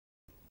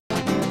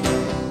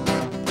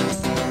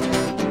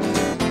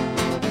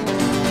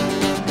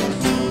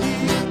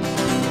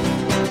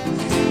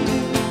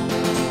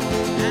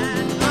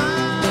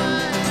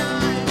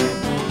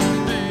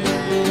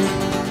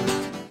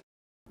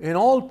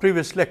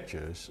previous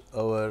lectures,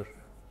 our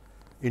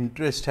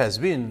interest has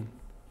been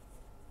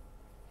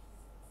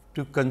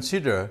to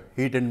consider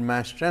heat and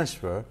mass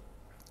transfer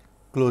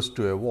close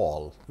to a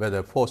wall,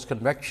 whether forced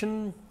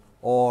convection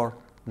or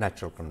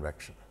natural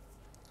convection.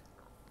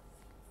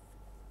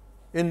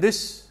 In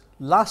this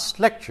last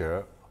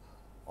lecture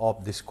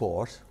of this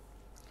course,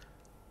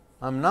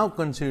 I am now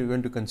going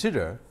to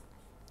consider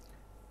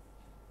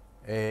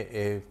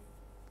a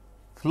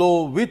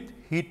flow with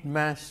heat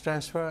mass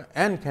transfer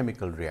and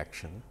chemical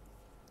reaction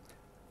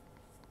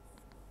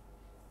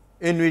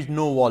in which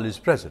no wall is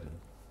present,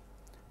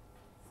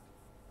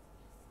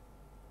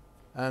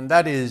 and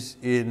that is,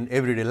 in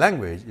everyday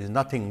language, is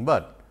nothing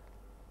but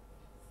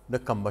the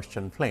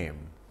combustion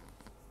flame.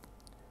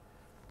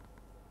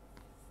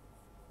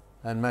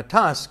 And my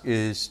task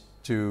is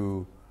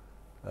to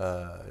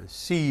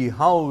see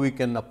how we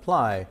can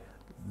apply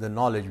the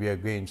knowledge we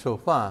have gained so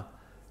far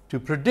to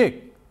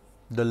predict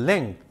the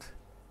length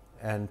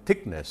and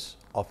thickness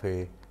of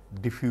a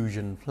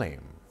diffusion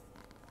flame.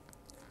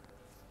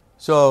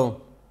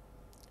 So,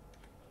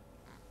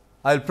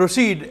 I will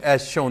proceed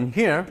as shown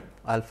here.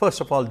 I will first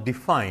of all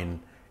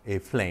define a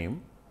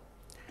flame,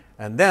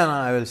 and then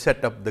I will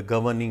set up the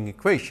governing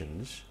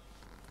equations,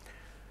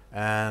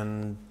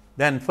 and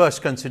then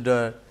first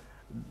consider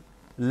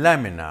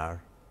laminar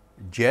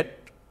jet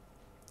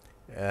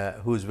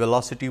whose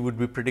velocity would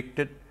be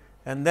predicted,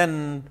 and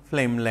then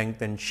flame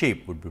length and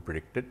shape would be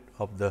predicted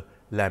of the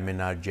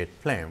laminar jet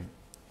flame.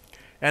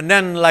 And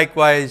then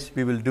likewise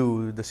we will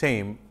do the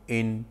same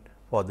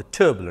for the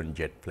turbulent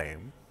jet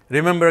flame.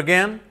 Remember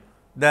again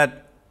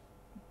that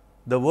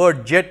the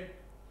word jet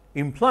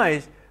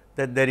implies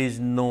that there is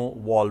no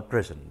wall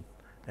present,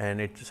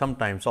 and it is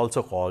sometimes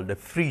also called a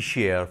free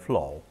shear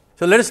flow.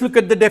 So, let us look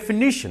at the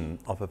definition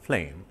of a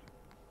flame.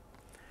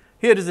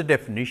 Here is the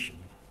definition.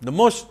 The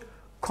most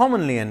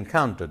commonly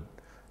encountered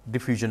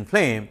diffusion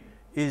flame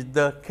is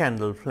the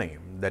candle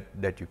flame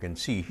that you can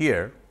see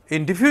here.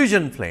 In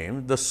diffusion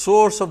flame, the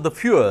source of the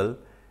fuel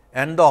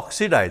and the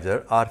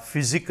oxidizer are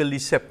physically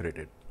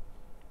separated.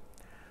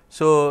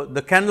 So,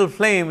 the candle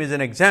flame is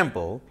an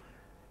example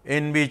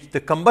in which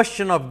the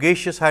combustion of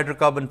gaseous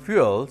hydrocarbon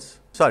fuels,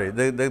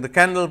 the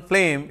candle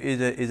flame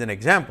is an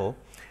example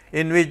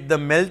in which the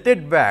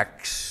melted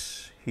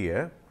wax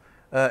here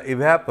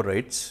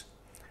evaporates,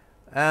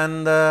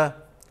 and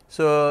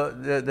so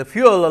the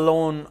fuel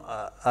alone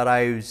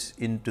arrives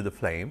into the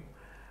flame,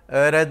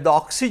 whereas the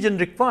oxygen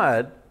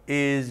required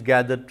is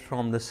gathered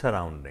from the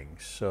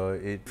surroundings. So,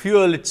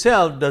 fuel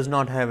itself does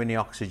not have any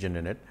oxygen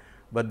in it,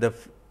 but the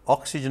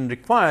oxygen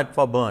required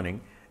for burning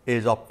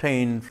is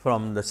obtained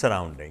from the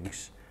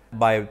surroundings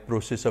by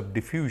process of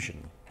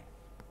diffusion.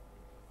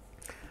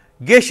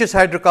 Gaseous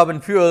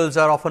hydrocarbon fuels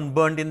are often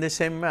burned in the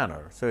same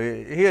manner. So,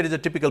 here is a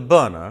typical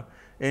burner,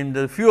 and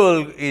the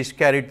fuel is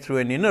carried through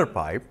an inner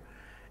pipe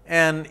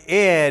and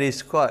air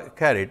is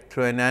carried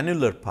through an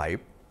annular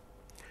pipe.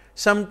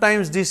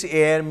 Sometimes this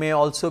air may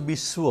also be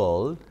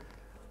swirled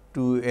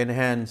to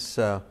enhance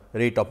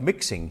rate of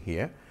mixing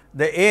here.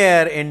 The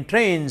air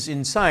entrains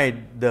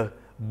inside the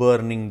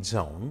burning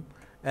zone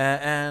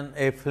and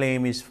a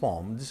flame is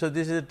formed. So,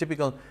 this is a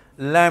typical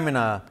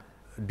laminar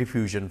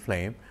diffusion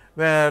flame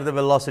where the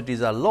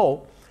velocities are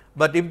low,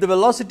 but if the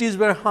velocities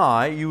were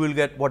high, you will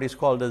get what is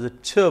called as a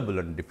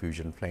turbulent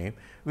diffusion flame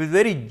with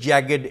very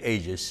jagged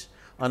edges,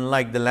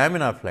 unlike the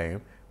laminar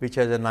flame which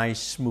has a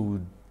nice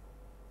smooth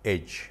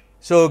edge.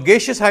 So,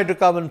 gaseous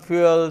hydrocarbon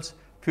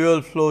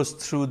fuel flows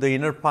through the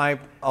inner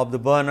pipe of the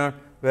burner,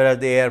 whereas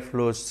the air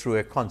flows through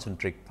a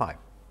concentric pipe.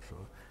 So,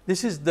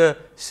 this is the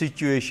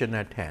situation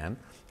at hand,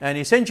 and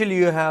essentially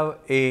you have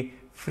a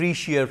free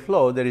shear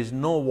flow. There is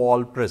no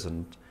wall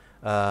present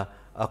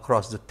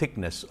across the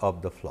thickness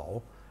of the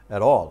flow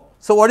at all.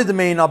 So, what is the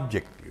main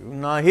objective?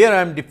 Now, here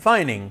I am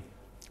defining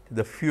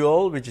the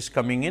fuel which is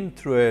coming in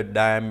through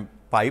a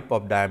pipe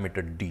of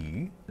diameter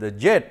d. The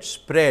jet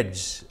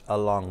spreads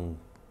along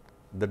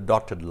the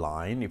dotted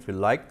line, if you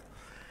like,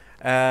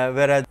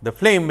 whereas the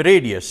flame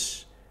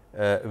radius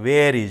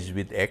varies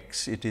with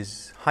x. It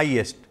is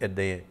highest at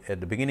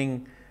the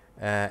beginning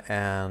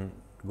and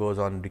goes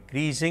on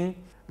decreasing.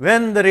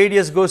 When the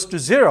radius goes to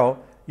 0,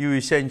 you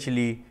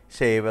essentially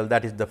say, well,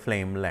 that is the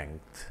flame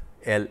length,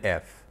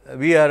 LF.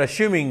 We are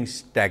assuming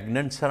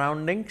stagnant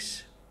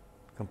surroundings,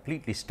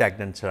 completely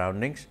stagnant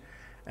surroundings,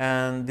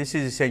 and this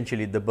is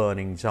essentially the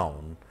burning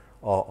zone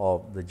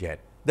of the jet.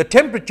 The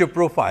temperature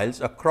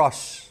profiles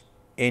across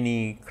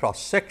any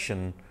cross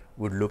section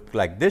would look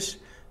like this.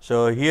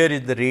 So, here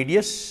is the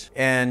radius,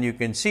 and you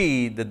can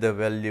see that the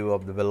value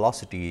of the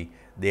velocity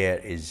there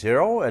is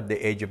 0 at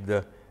the edge of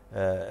the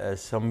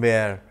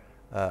somewhere.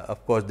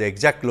 Of course, the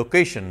exact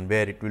location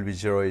where it will be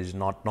 0 is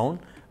not known,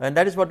 and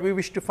that is what we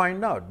wish to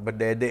find out. But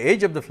at the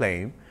edge of the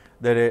flame,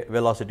 the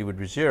velocity would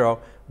be 0,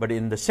 but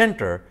in the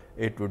center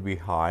it would be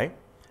high.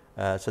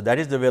 So, that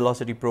is the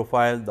velocity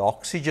profile. The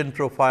oxygen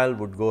profile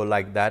would go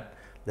like that,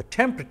 the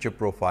temperature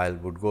profile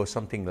would go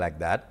something like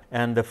that,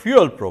 and the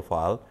fuel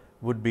profile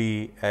would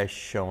be as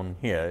shown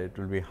here. It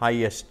will be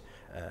highest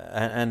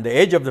and the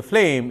edge of the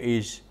flame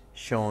is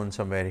shown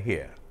somewhere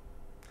here.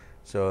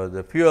 So,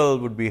 the fuel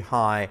would be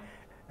high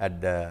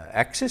at the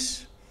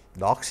axis,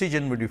 the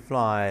oxygen would be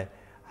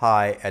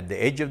high at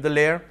the edge of the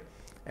layer,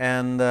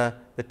 and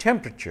the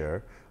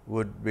temperature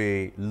would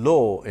be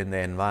low in the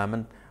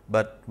environment,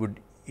 but would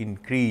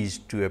increase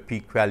to a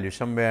peak value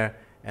somewhere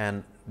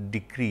and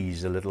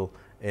decrease a little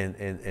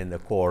in the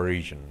core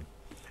region.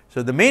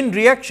 So, the main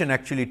reaction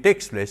actually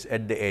takes place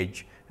at the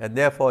edge, and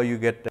therefore, you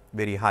get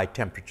very high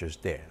temperatures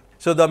there.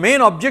 So, the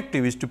main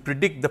objective is to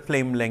predict the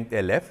flame length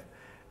LF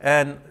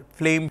and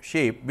flame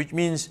shape, which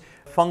means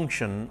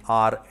function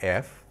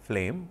RF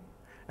flame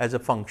as a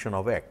function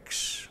of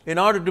x. In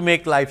order to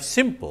make life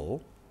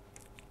simple,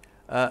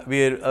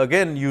 we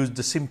again use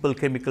the simple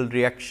chemical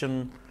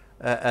reaction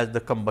as the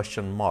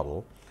combustion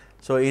model.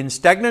 So, in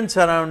stagnant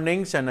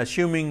surroundings and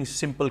assuming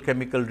simple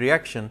chemical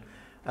reaction,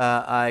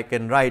 I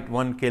can write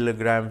 1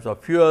 kilograms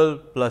of fuel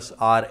plus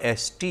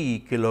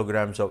RST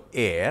kilograms of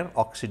air,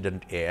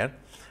 oxidant air.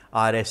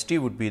 RST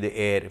would be the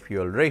air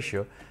fuel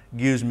ratio,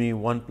 gives me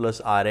 1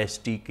 plus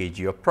RST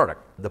kg of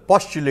product. The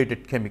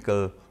postulated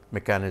chemical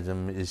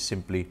mechanism is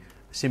simply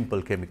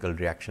simple chemical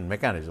reaction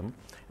mechanism,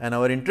 and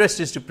our interest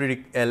is to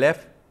predict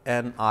LF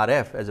and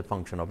RF as a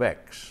function of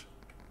x.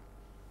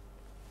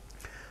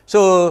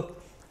 So,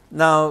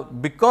 now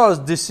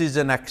because this is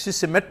an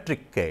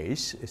axisymmetric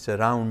case, it is a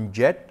round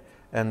jet,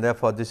 and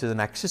therefore, this is an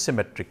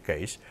axisymmetric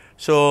case.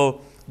 So,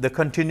 the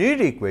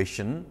continuity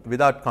equation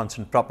without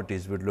constant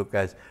properties would look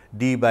as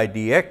d by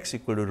dx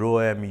equal to rho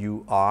m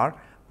u r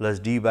plus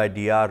d by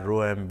dr rho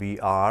m v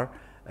r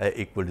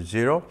equal to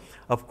 0.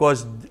 Of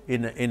course,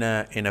 in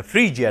a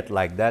free jet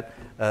like that,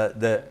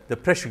 the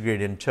pressure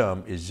gradient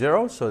term is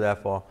 0. So,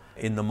 therefore,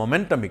 in the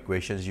momentum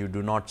equations you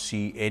do not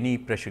see any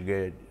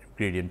pressure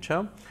gradient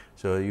term.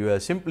 So, you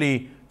have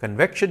simply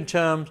convection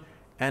terms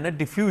and a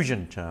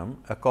diffusion term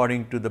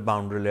according to the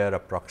boundary layer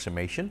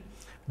approximation.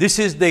 This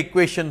is the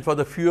equation for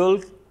the fuel,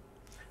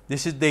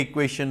 this is the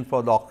equation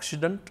for the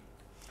oxidant,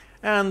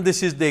 and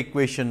this is the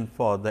equation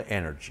for the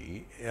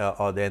energy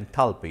or the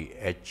enthalpy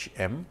H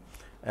m,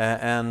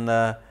 and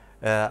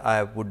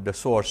I put the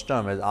source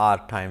term as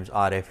R times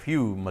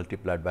RFU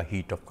multiplied by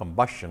heat of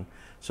combustion.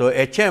 So,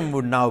 H m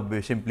would now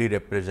be simply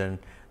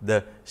represent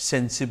the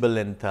sensible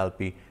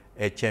enthalpy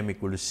H m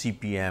equal to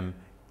CPm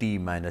T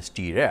minus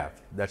T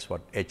ref, that is what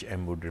H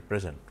m would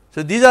represent.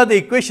 So, these are the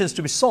equations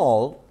to be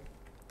solved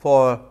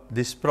for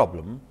this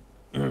problem.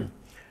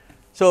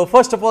 So,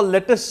 first of all,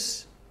 let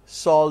us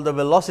solve the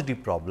velocity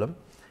problem,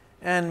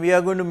 and we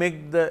are going to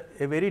make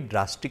a very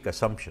drastic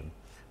assumption.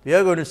 We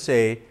are going to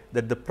say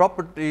that the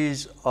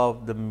properties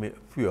of the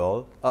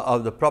fuel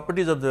the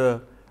properties of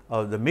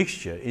the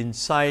mixture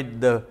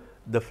inside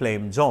the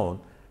flame zone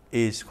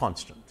is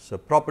constant. So,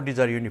 properties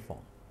are uniform.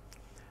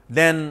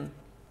 Then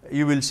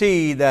you will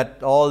see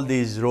that all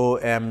these rho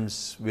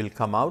m's will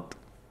come out,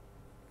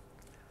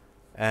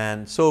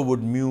 and so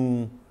would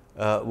mu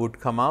would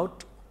come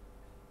out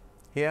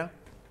here.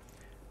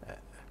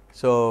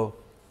 So,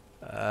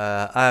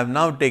 I am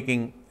now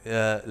taking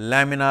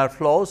laminar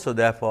flow. So,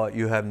 therefore,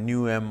 you have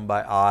nu m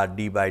by r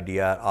d by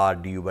dr r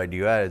du by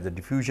dy as the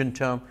diffusion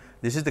term.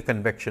 This is the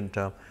convection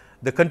term.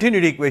 The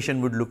continuity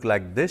equation would look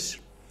like this.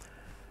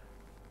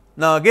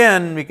 Now,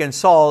 again we can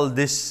solve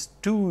these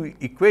two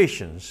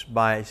equations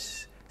by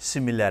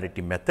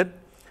similarity method,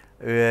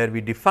 where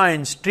we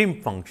define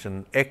stream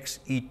function x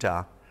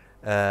eta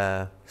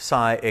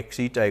psi x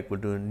eta equal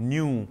to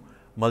nu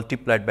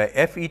multiplied by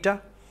f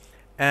eta,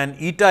 and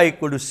eta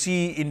equal to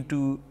c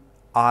into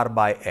r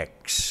by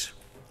x,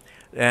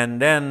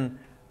 and then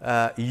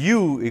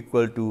u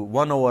equal to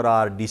 1 over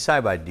r d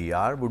psi by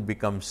dr would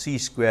become c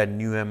square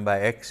nu m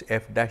by x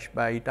f dash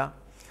by eta,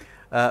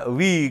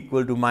 v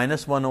equal to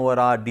minus 1 over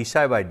r d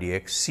psi by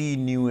dx c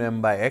nu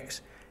m by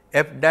x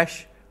f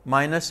dash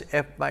minus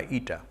f by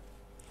eta.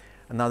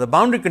 And now, the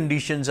boundary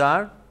conditions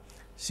are,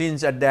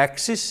 since at the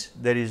axis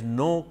there is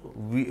no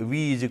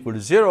v is equal to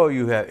 0,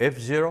 you have f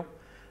 0,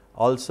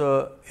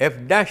 also f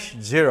dash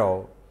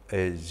 0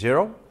 is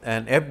 0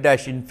 and f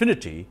dash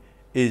infinity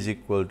is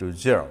equal to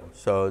 0.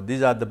 So,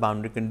 these are the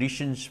boundary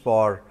conditions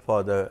for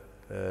the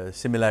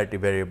similarity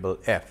variable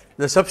f.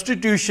 The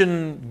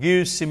substitution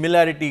gives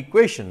similarity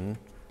equation.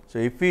 So,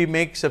 if we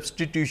make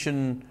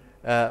substitution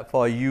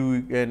for u,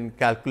 you can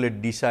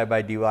calculate d psi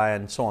by dy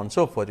and so on and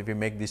so forth. If you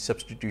make these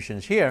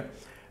substitutions here,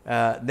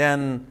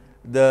 then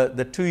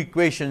the two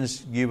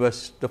equations give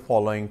us the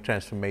following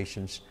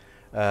transformations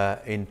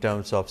in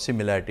terms of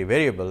similarity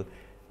variable,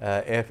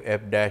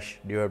 f dash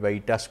divided by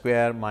eta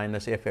square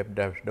minus f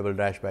dash double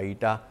dash by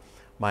eta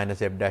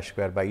minus f dash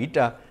square by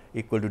eta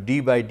equal to d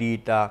by d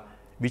eta,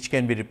 which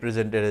can be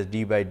represented as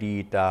d by d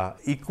eta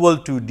equal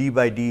to d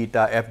by d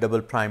eta f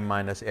double prime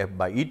minus f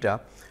by eta,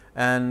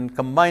 and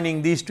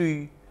combining these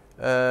two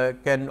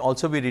can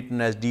also be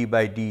written as d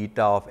by d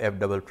eta of f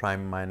double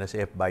prime minus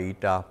f by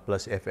eta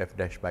plus f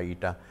dash by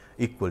eta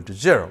equal to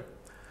 0.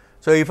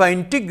 So, if I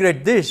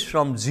integrate this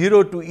from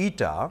 0 to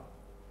eta,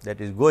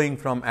 that is going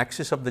from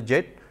axis of the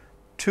jet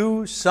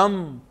to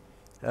some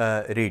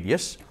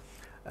radius,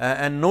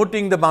 and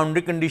noting the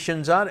boundary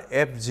conditions are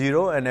f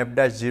 0 and f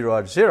dash 0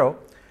 are 0,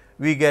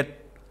 we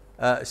get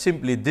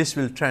simply this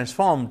will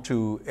transform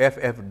to f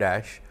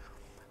dash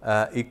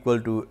equal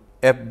to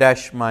f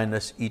dash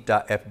minus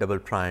eta f double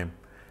prime,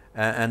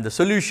 and the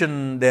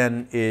solution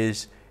then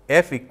is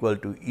f equal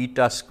to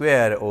eta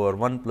square over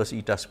 1 plus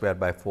eta square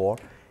by 4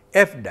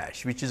 f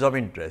dash, which is of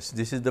interest.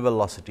 This is the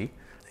velocity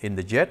in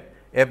the jet,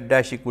 f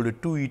dash equal to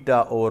 2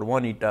 eta over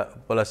 1 eta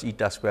plus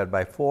eta square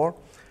by 4,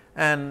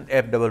 and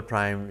f double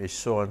prime is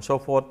so on and so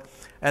forth.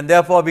 And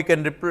therefore, we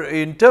can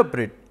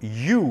interpret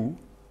u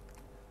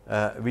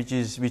which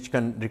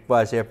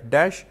requires f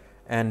dash,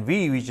 and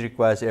v which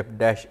requires f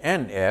dash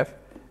and f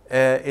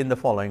in the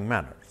following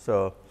manner.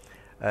 So,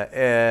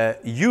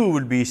 u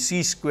will be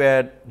c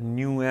squared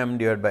nu m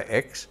divided by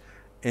x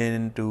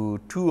into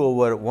 2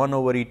 over 1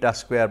 over eta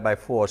square by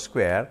 4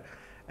 square,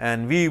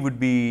 and v would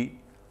be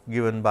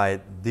given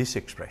by this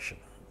expression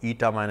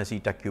eta minus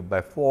eta cube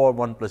by 4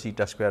 1 plus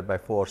eta square by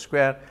 4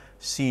 square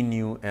c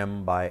nu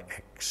m by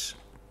x.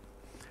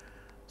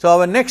 So,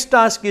 our next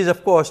task is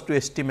of course to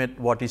estimate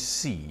what is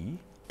c.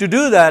 To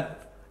do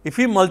that, if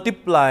we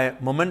multiply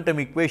momentum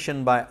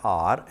equation by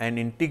r and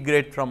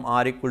integrate from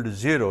r equal to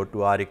 0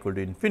 to r equal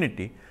to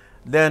infinity,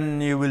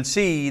 then you will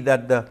see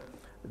that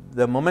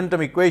the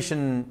momentum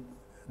equation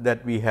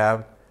that we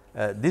have,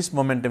 this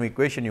momentum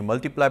equation you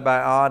multiply by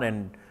r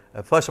and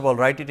first of all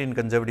write it in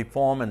conservative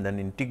form and then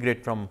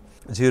integrate from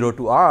 0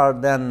 to r,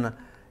 then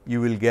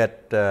you will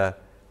get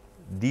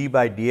d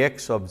by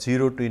dx of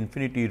 0 to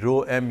infinity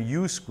rho m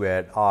u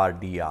squared r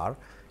dr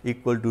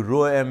equal to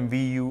rho m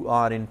v u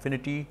r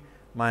infinity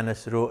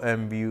minus rho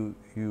m v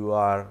u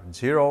r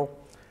 0,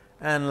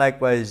 and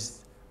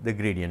likewise the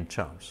gradient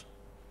terms.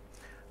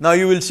 Now,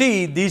 you will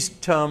see these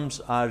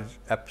terms are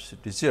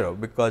absolutely 0,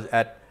 because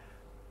at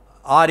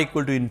r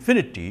equal to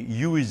infinity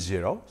u is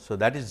 0. So,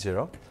 that is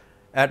 0.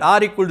 At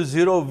r equal to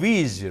 0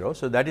 v is 0.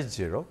 So, that is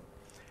 0.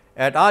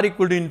 At r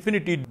equal to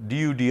infinity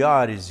du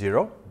dr is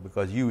 0,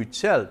 because u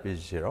itself is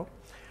 0,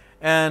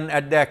 and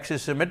at the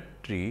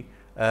axisymmetry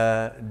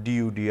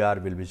du dr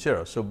will be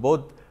 0. So,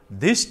 both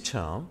this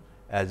term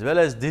as well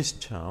as this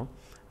term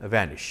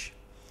vanish,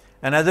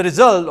 and as a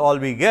result all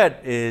we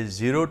get is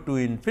 0 to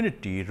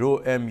infinity rho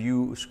m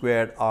u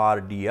squared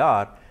r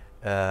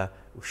dr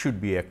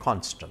should be a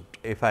constant.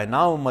 If I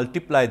now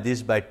multiply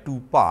this by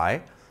 2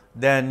 pi,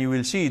 then you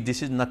will see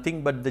this is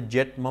nothing but the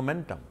jet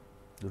momentum,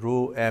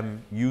 rho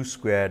m u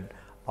squared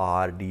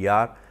r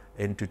dr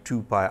into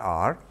 2 pi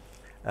r,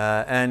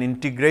 and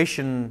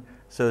integration.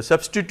 So,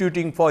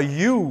 substituting for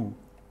u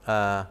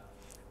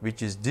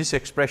which is this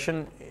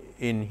expression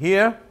in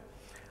here,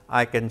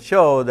 I can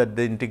show that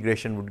the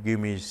integration would give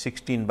me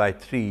 16 by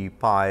 3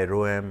 pi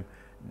rho m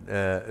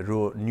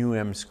rho nu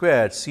m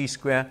squared c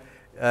square,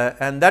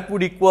 and that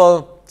would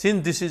equal,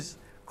 since this is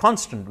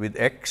constant with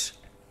x,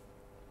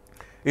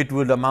 it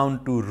would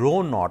amount to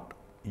rho naught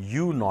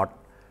u naught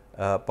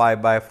pi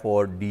by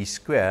 4 d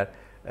square,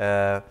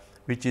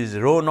 which is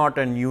rho naught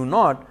and u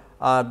naught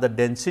are the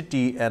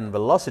density and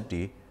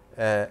velocity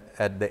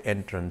at the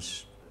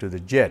entrance to the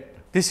jet.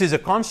 This is a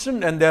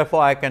constant, and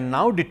therefore, I can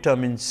now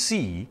determine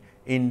c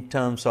in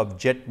terms of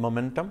jet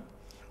momentum,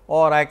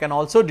 or I can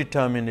also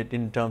determine it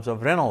in terms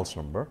of Reynolds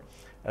number.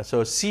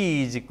 So,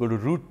 c is equal to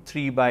root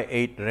 3 by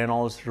 8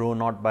 Reynolds rho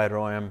naught by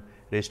rho m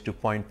raised to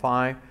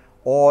 0.5,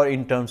 or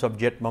in terms of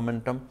jet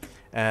momentum,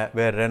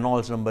 where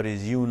Reynolds number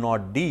is u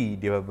naught d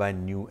divided by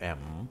nu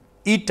m.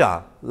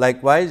 Eta,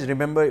 likewise,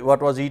 remember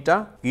what was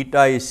eta?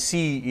 Eta is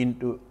c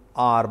into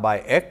r by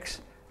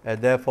x.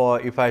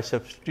 Therefore, if I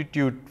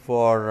substitute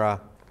for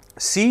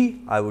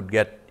c, I would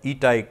get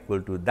eta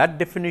equal to that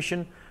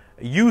definition,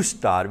 u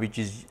star, which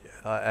is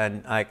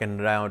and I can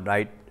now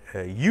write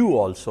u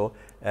also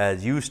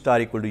as u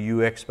star equal to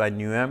u x by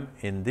nu m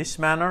in this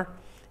manner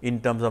in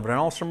terms of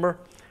Reynolds number,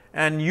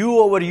 and u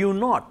over u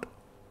naught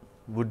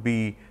would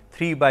be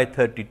 3 by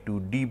 32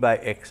 d by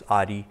x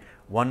r e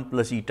 1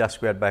 plus eta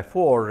squared by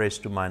 4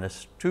 raised to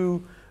minus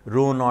 2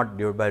 rho naught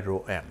divided by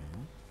rho m.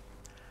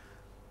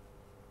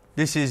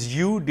 This is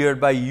u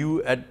divided by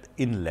u at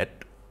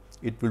inlet.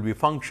 It will be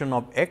function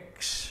of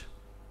x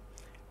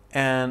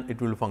and it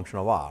will be function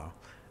of r,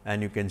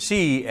 and you can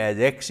see as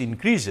x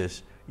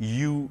increases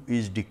u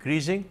is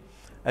decreasing.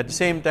 At the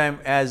same time,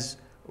 as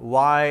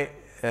y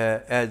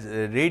as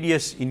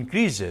radius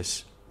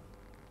increases,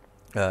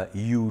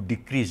 u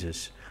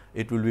decreases.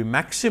 It will be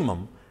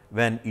maximum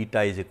when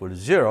eta is equal to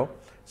 0.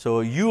 So,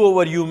 u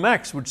over u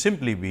max would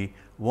simply be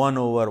 1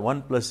 over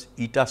 1 plus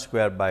eta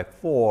square by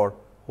 4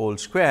 whole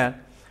square,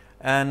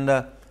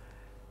 and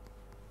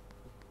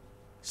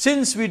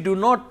since we do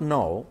not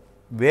know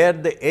where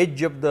the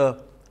edge of the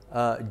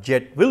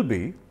jet will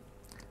be,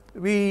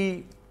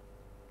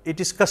 it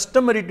is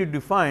customary to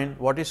define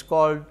what is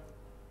called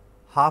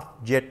half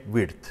jet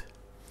width.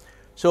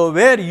 So,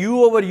 where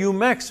u over u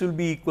max will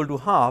be equal to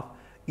half,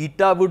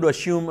 eta would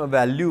assume a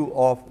value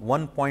of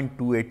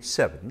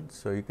 1.287.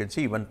 So, you can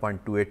see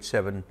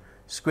 1.287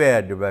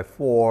 square divided by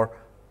 4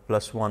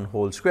 plus 1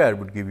 whole square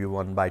would give you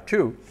 1 by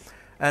 2,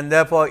 and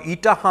therefore,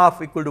 eta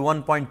half equal to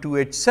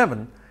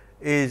 1.287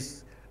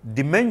 is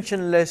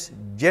dimensionless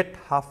jet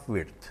half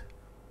width.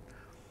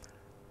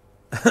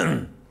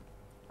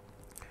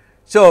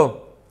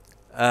 So,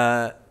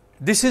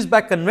 this is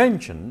by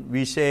convention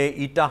we say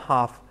eta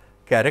half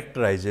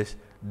characterizes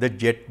the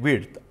jet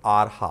width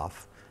r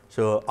half.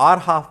 So, r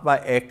half by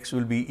x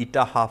will be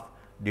eta half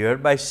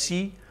divided by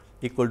c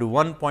equal to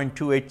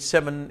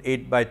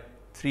 1.2878 by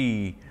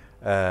 3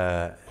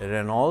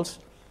 Reynolds,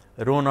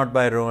 rho naught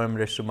by rho m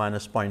raised to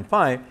minus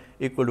 0.5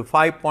 equal to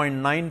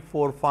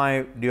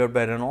 5.945 divided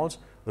by Reynolds,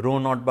 rho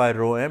naught by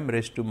rho m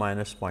raised to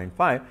minus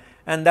 0.5,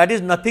 and that is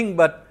nothing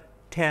but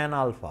tan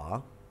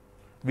alpha,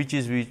 which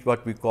is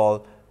what we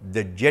call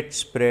the jet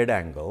spread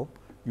angle.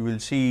 You will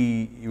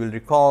see, you will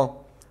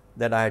recall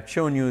that I had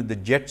shown you the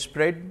jet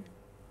spread.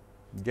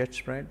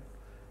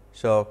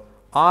 So,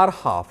 r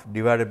half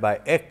divided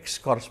by x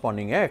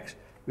corresponding x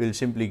will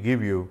simply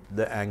give you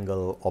the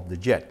angle of the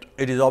jet.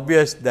 It is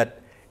obvious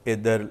that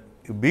if the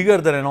bigger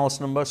the Reynolds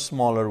number,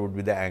 smaller would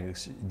be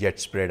the jet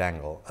spread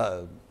angle,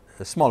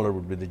 smaller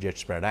would be the jet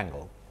spread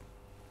angle,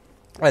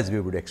 as we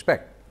would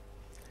expect.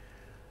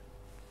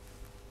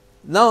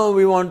 Now,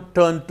 we want to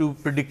turn to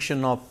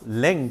prediction of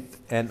length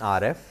and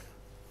RF.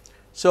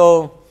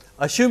 So,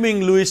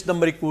 assuming Lewis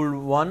number equal to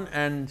 1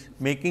 and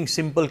making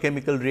simple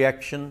chemical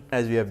reaction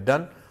as we have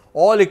done,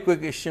 all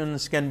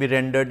equations can be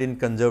rendered in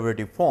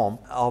conservative form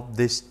of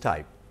this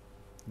type.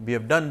 We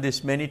have done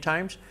this many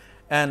times,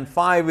 and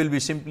phi will be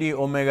simply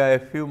omega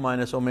fu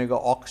minus omega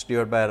ox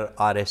divided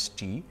by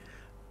RST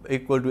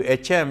equal to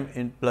Hm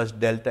in plus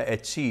delta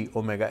Hc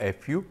omega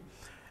fu,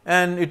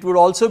 and it would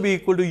also be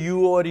equal to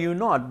u over u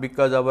naught,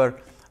 because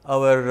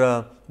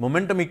our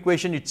momentum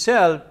equation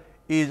itself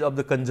is of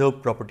the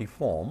conserved property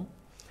form,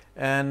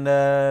 and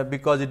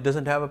because it does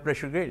not have a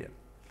pressure gradient.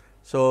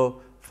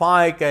 So,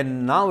 phi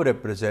can now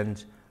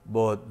represent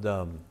both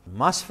the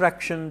mass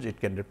fractions,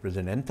 it can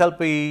represent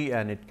enthalpy,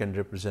 and it can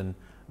represent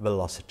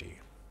velocity.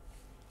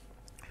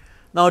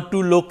 Now,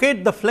 to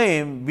locate the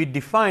flame, we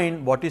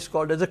define what is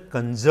called as a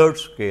conserved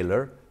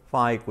scalar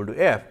phi equal to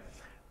f.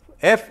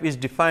 F is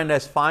defined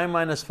as phi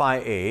minus phi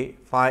a,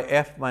 phi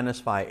f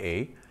minus phi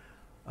a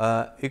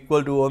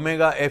equal to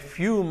omega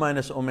fu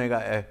minus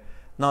omega f.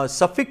 Now,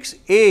 suffix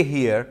a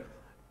here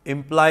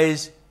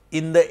implies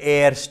in the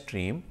air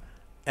stream,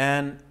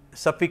 and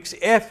suffix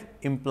f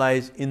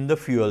implies in the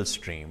fuel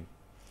stream.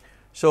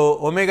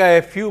 So,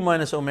 omega fu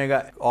minus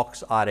omega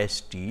ox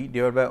RST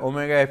divided by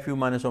omega fu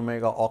minus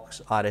omega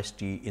ox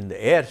RST in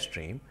the air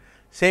stream,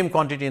 same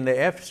quantity in the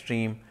F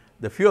stream,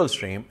 the fuel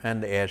stream,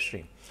 and the air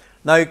stream.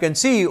 Now, you can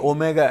see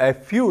omega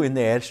fu in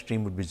the air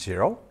stream would be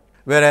 0,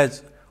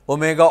 whereas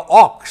omega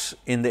ox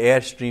in the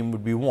air stream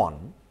would be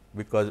 1,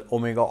 because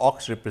omega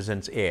ox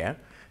represents air.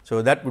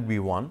 So, that would be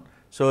 1.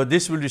 So,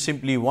 this will be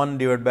simply 1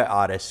 divided by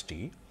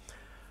RST.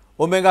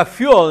 Omega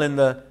fuel in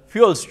the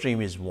fuel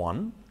stream is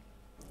 1,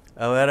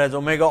 whereas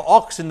omega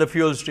ox in the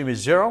fuel stream is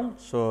 0.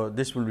 So,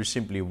 this will be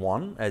simply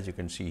 1, as you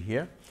can see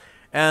here,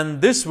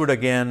 and this would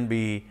again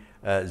be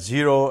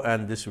 0,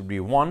 and this would be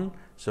 1.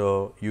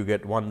 So, you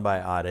get 1 by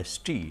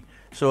RST.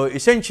 So,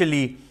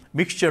 essentially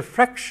mixture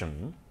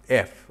fraction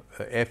f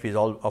is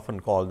often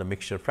called the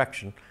mixture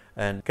fraction,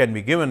 and can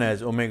be given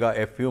as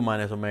omega fu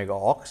minus omega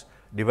ox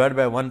divided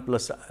by 1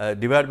 plus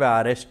divided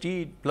by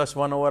RST plus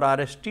 1 over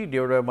RST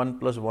divided by 1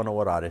 plus 1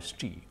 over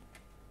RST.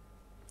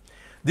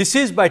 This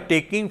is by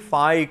taking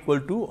phi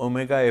equal to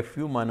omega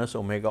fu minus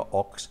omega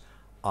ox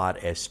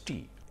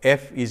RST.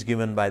 F is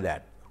given by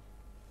that.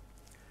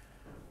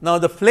 Now,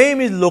 the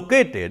flame is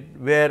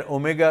located where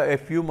omega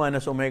fu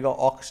minus omega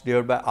ox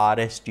divided by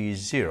RST is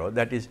 0,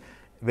 that is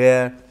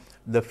where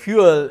the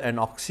fuel and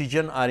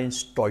oxygen are in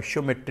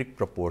stoichiometric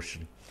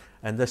proportion,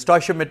 and the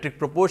stoichiometric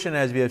proportion,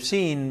 as we have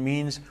seen,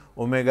 means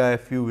omega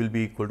fu will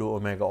be equal to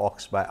omega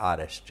ox by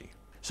RST.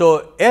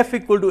 So, F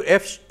equal to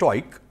F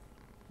stoich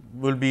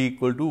will be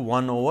equal to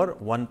 1 over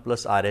 1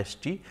 plus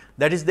RST,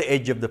 that is the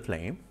edge of the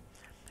flame.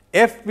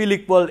 F will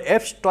equal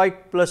F stoich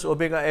plus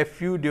omega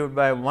fu divided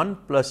by 1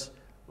 plus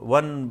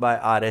 1 by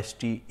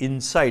RST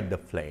inside the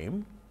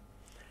flame,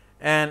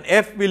 and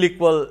F will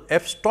equal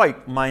F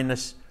stoich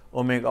minus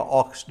omega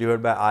ox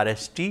divided by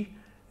RST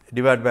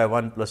divided by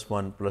 1 plus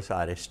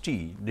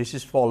RST. This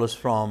is follows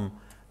from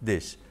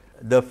this.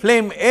 The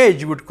flame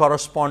edge would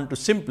correspond to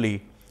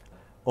simply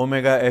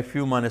omega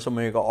fu minus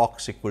omega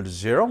ox equal to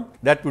 0,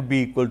 that would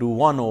be equal to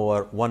 1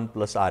 over 1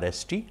 plus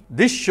RST.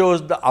 This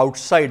shows the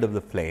outside of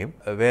the flame,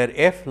 where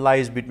F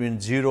lies between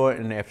 0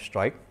 and F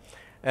stoich,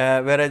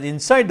 whereas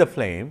inside the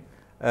flame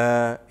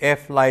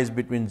F lies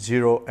between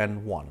 0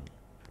 and 1.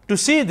 To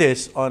see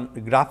this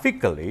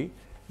graphically,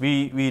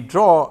 we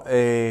draw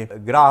a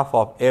graph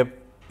of F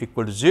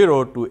equal to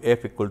 0 to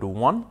F equal to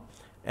 1,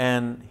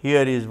 and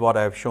here is what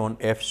I have shown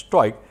F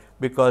stoich,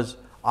 because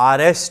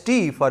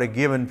RST for a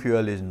given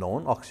fuel is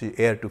known,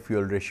 air to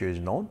fuel ratio is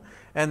known,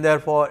 and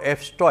therefore,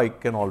 F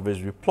stoich can always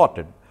be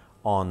plotted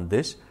on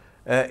this.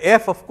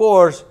 F, of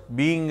course,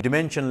 being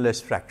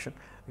dimensionless fraction,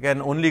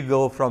 can only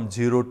go from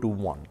 0 to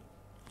 1.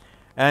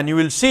 And you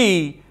will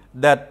see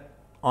that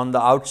on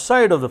the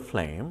outside of the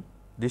flame,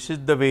 this is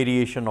the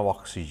variation of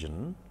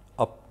oxygen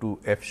up to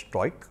F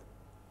stoich.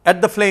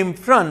 At the flame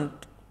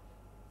front,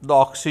 the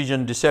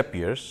oxygen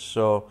disappears.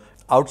 So,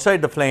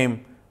 outside the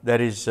flame,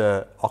 there is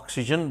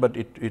oxygen, but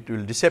it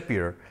will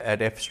disappear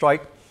at F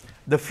strike.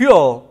 The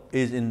fuel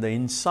is in the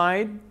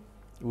inside,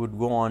 would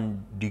go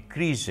on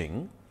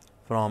decreasing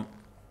from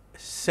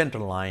center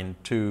line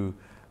to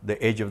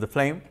the edge of the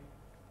flame.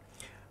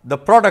 The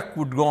product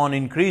would go on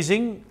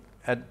increasing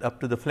up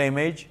to the flame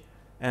edge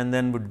and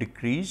then would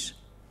decrease.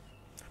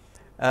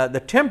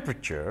 The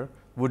temperature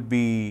would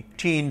be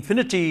T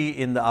infinity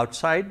in the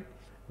outside,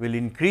 will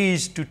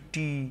increase to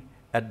T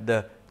at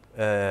the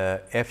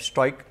F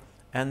strike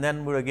and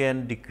then would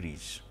again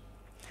decrease.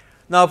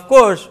 Now, of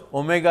course,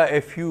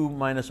 omega Fu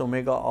minus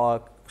omega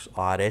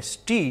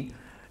RST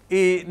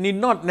need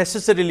not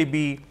necessarily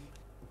be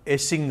a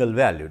single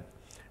valued.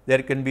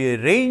 There can be a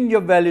range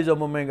of values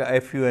of omega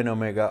Fu and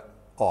omega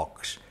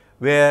ox,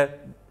 where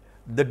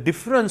the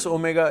difference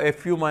omega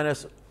Fu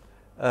minus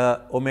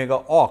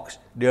omega ox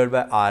divided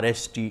by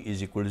RST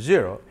is equal to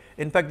 0.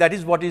 In fact, that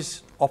is what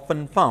is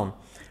often found,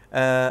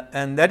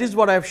 and that is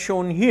what I have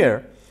shown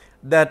here,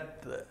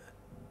 that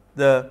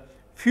the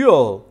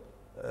fuel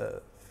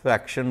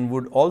fraction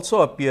would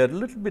also appear a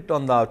little bit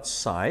on the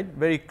outside,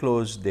 very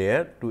close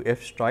there to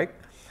F strike,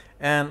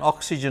 and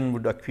oxygen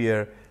would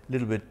appear a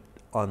little bit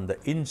on the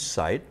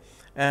inside,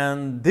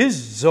 and this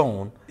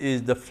zone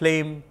is the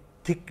flame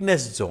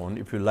thickness zone,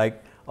 if you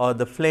like, or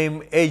the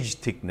flame edge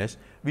thickness,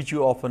 which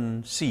you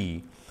often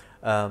see.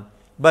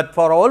 But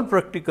for all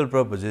practical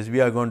purposes,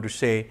 we are going to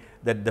say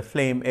that the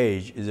flame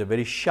edge is a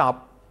very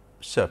sharp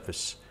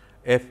surface.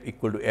 F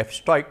equal to F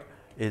strike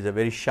is a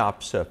very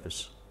sharp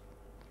surface.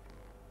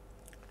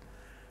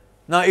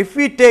 Now, if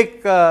we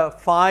take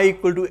phi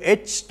equal to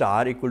H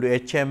star equal to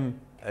Hm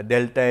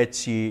delta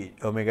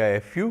Hc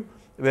omega Fu,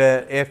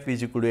 where F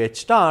is equal to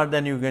H star,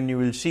 then you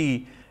will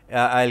see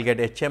I will get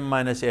Hm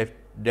minus F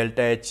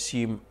delta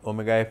Hc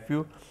omega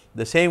Fu,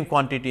 the same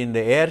quantity in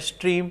the air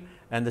stream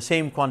and the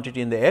same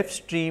quantity in the F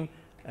stream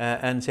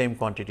and same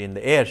quantity in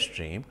the air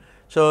stream.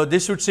 So,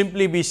 this would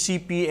simply be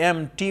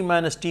Cpm T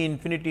minus T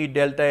infinity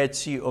delta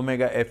Hc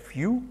omega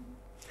Fu,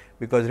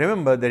 because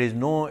remember there is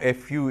no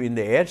Fu in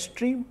the air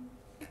stream.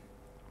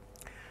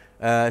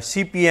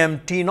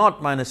 Cpm T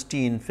naught minus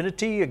T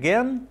infinity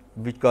again,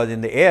 because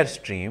in the air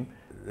stream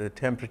the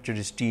temperature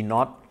is T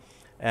naught,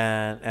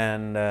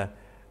 and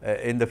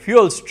in the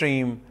fuel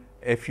stream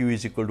Fu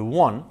is equal to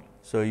 1.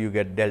 So, you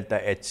get delta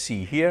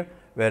Hc here,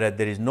 whereas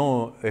there is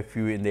no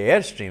Fu in the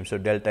air stream. So,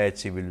 delta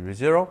Hc will be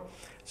 0.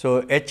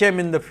 So, Hm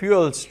in the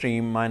fuel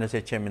stream minus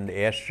Hm in the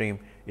air stream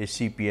is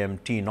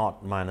Cpm T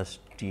naught minus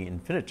T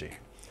infinity.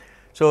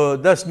 So,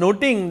 thus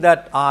noting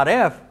that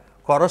Rf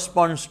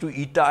corresponds to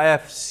eta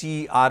f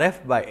C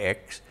Rf by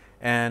x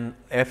and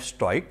F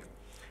strike,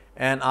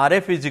 and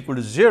Rf is equal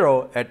to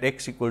 0 at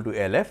x equal to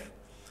Lf,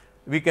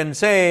 we can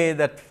say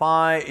that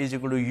phi is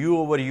equal to u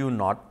over u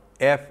naught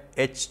F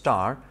H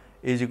star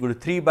is equal to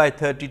 3 by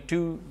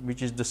 32,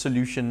 which is the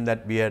solution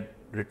that we had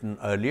written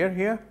earlier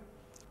here.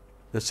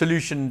 The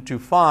solution to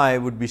phi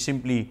would be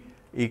simply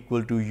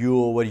equal to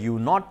u over u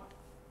naught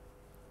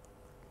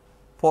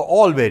for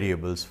all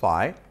variables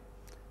phi,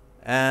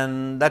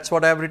 and that is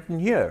what I have written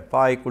here,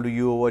 phi equal to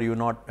u over u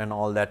naught and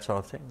all that sort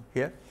of thing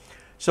here.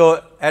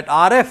 So, at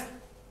Rf,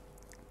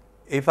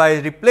 if I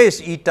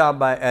replace eta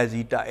by as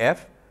eta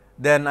f,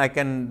 then I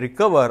can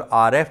recover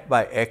Rf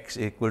by x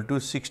equal to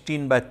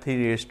 16 by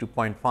 3 raised to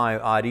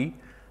 0.5 Re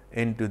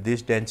into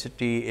this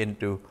density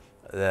into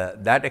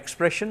that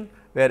expression,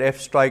 where F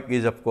strike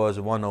is of course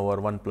 1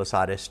 over 1 plus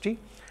RST,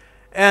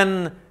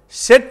 and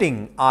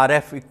setting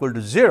Rf equal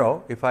to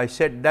 0, if I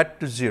set that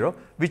to 0,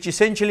 which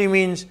essentially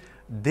means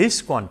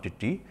this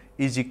quantity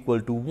is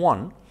equal to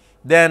 1,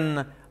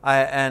 then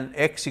and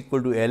x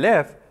equal to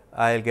Lf,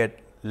 I will get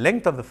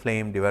length of the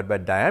flame divided by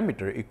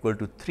diameter equal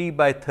to 3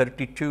 by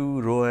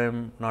 32 rho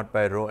m naught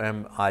by rho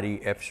m Re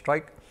F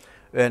strike,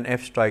 when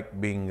F strike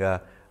being 1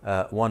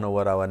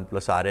 over 1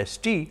 plus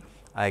RST,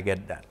 I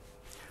get that.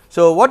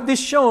 So, what this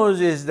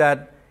shows is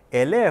that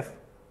Lf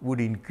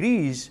would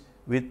increase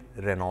with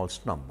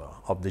Reynolds number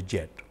of the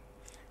jet.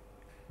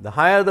 The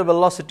higher the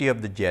velocity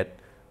of the jet,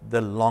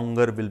 the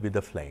longer will be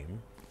the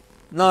flame.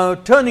 Now,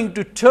 turning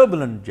to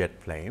turbulent jet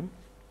flame,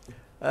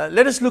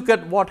 let us look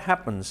at what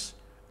happens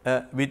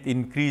with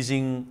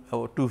increasing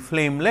to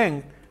flame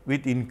length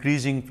with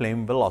increasing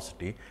flame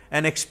velocity,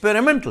 and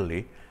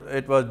experimentally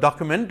it was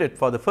documented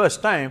for the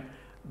first time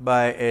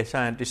by a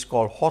scientist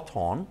called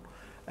Hawthorne,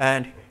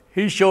 and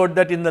he showed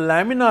that in the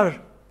laminar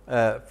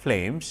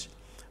flames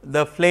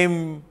the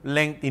flame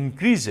length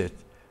increases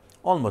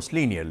almost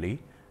linearly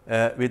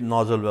with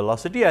nozzle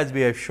velocity, as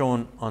we have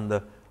shown on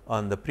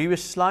the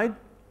previous slide.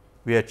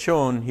 We had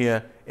shown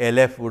here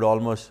Lf would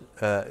almost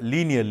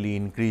linearly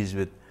increase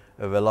with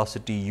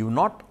velocity u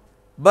naught,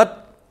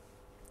 but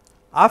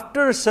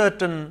after a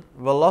certain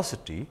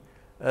velocity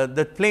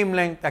the flame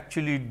length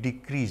actually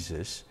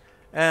decreases,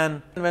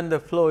 and when the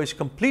flow is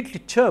completely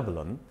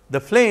turbulent, the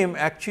flame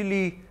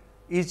actually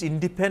is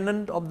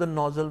independent of the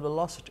nozzle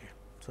velocity.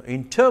 So,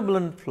 in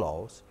turbulent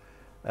flows,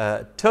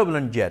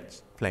 turbulent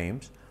jet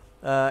flames,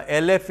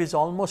 Lf is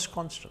almost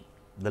constant,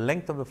 the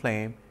length of the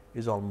flame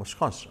is almost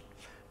constant.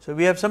 So,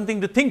 we have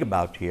something to think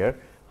about here,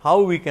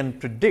 how we can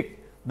predict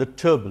the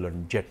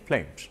turbulent jet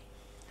flames.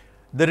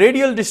 The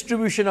radial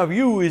distribution of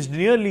U is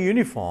nearly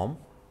uniform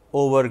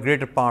over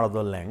greater part of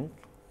the length,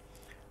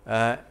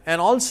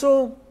 and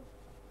also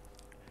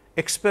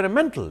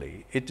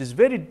experimentally it is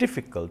very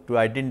difficult to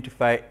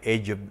identify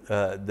edge of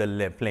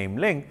the flame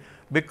length,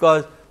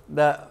 because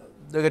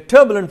the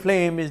turbulent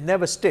flame is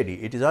never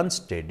steady, it is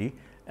unsteady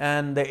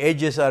and the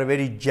edges are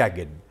very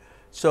jagged.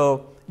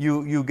 So,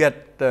 you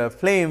get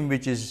flame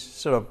which is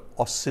sort of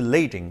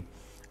oscillating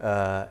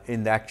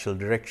in the actual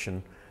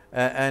direction,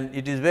 and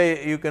it is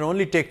very, you can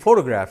only take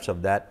photographs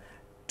of that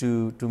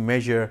to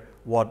measure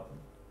what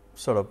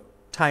sort of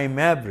time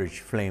average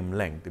flame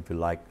length, if you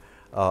like,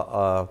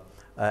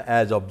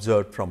 as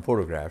observed from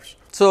photographs.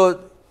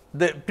 So,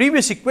 the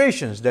previous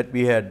equations that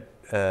we had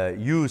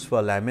used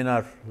for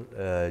laminar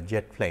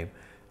jet flame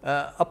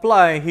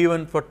apply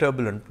even for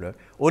turbulent flame.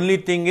 Only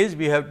thing is,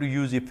 we have to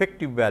use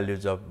effective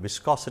values of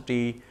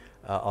viscosity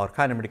or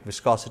kinematic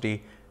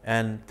viscosity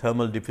and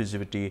thermal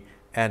diffusivity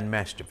and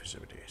mass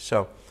diffusivity.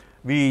 So,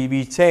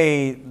 we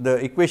say the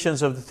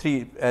equations of the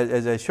three,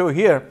 as I show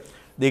here,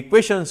 the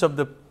equations of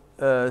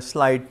the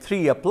slide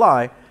 3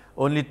 apply.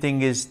 Only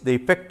thing is, the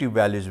effective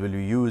values will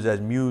be used as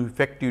mu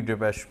effective divided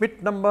by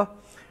Schmidt number,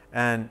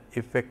 and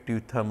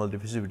effective thermal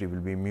diffusivity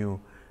will be mu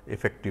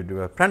effective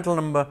divided by Prandtl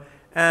number,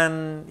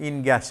 and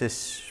in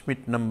gases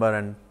Schmidt number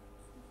and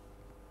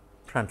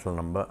Prandtl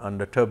number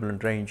under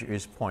turbulent range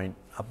is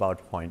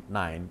about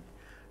 0.9.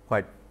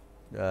 Quite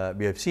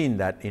we have seen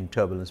that in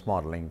turbulence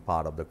modeling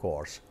part of the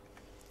course.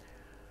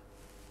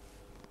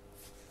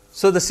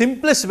 So, the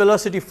simplest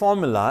velocity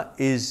formula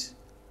is,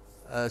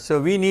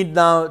 so we need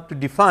now to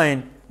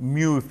define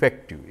mu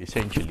effective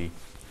essentially.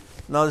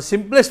 Now, the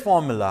simplest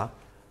formula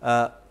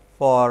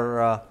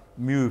for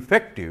mu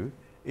effective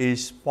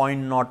is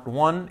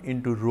 0.01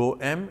 into rho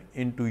m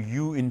into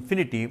u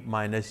infinity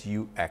minus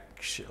u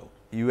axial.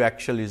 U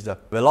axial is the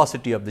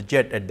velocity of the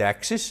jet at the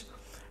axis,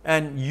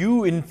 and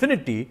u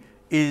infinity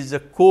is the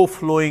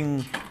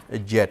co-flowing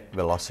jet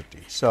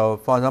velocity. So,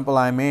 for example,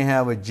 I may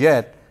have a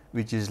jet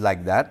which is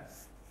like that,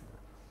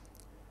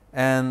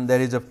 and there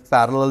is a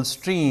parallel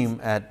stream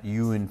at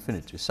u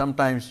infinity.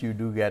 Sometimes you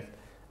do get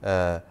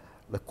the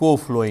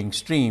co-flowing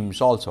streams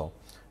also.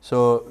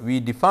 So, we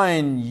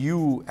define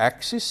u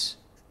axis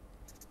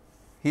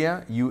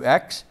here, u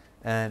x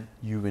and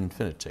u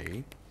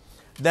infinity.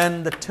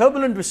 Then the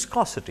turbulent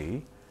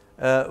viscosity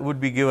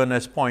would be given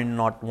as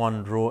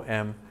 0.01 rho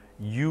m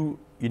u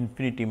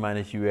infinity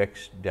minus u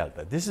x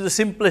delta. This is the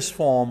simplest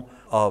form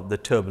of the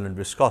turbulent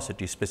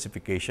viscosity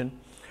specification.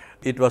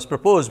 It was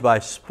proposed by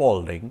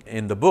Spaulding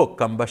in the book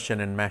Combustion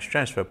and Mass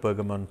Transfer,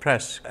 Pergamon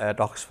Press at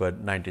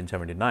Oxford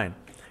 1979.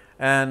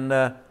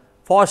 And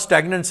for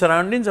stagnant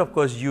surroundings, of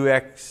course, u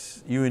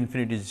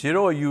infinity is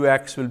 0, u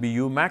x will be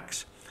u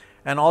max,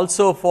 and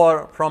also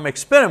from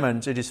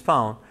experiments it is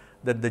found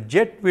that the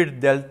jet width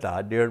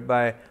delta divided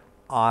by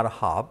r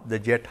half, the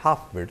jet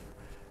half width,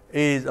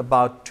 is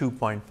about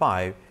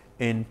 2.5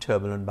 in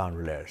turbulent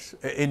boundary layers,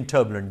 in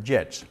turbulent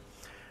jets.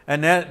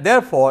 And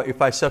therefore,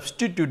 if I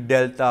substitute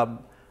delta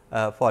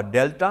for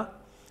delta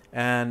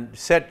and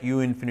set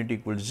u infinity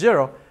equal to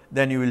 0,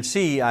 then you will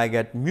see I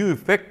get mu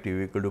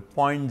effective equal to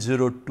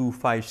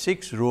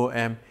 0.0256 rho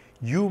m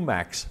u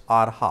max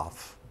r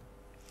half.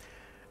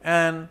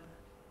 And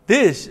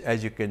this,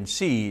 as you can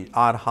see,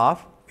 r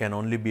half can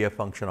only be a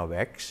function of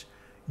x,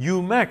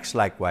 u max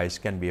likewise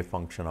can be a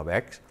function of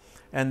x,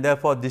 and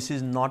therefore, this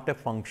is not a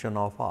function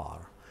of r.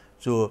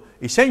 So,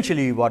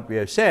 essentially what we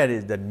have said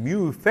is that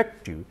mu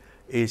effective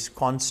is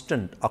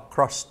constant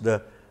across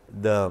the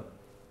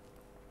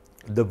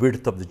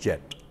width of the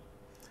jet.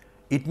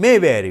 It may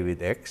vary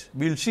with x,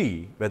 we will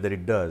see whether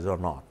it does or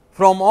not.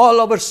 From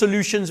all our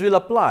solutions will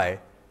apply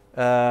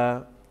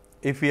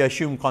if we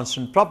assume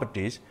constant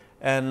properties,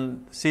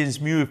 and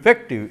since mu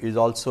effective is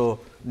also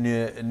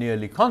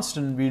nearly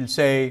constant, we will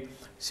say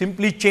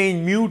simply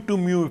change mu to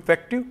mu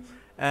effective,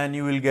 and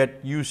you will get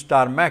u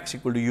star max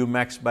equal to u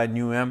max by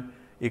nu m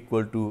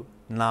equal to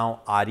now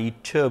R e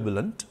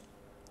turbulent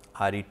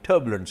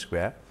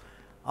square.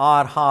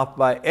 R half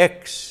by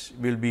x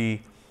will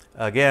be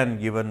again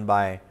given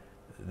by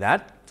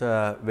that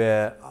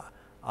where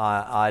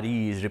R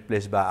e is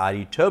replaced by R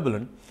e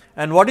turbulent.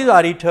 And what is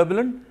R e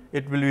turbulent?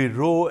 It will be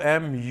rho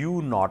m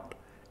u naught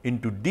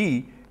into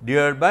d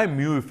divided by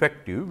mu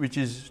effective, which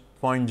is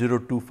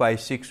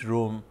 0.0256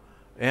 rho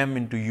m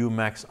into u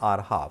max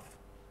r half.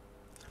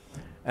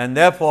 And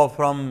therefore,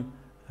 from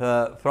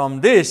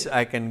this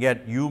I can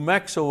get u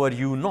max over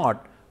u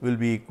naught will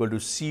be equal to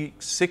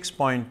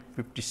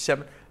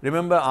 6.57.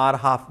 Remember, r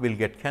half will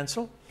get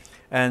cancelled,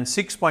 and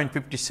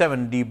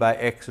 6.57 d by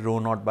x rho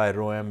naught by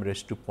rho m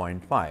raised to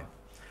 0.5.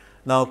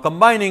 Now,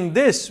 combining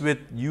this with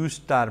u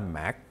star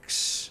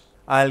max,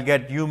 I will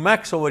get u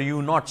max over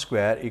u naught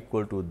square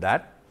equal to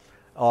that,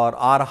 or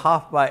r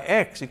half by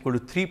x equal to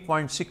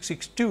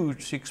 3.662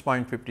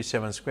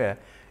 6.57 square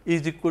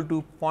is equal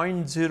to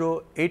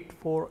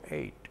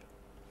 0.0848.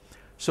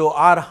 So,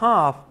 r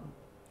half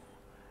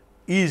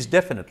is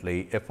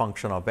definitely a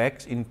function of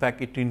x. In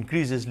fact, it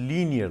increases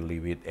linearly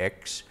with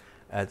x,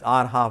 as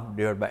R half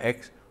divided by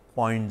x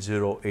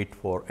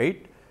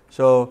 0.0848.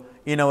 So,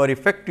 in our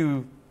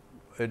effective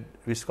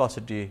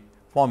viscosity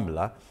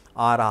formula,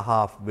 R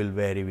half will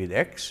vary with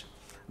x.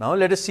 Now,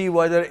 let us see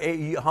whether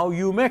how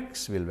u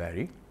max will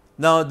vary.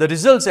 Now, the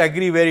results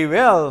agree very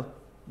well.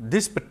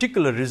 This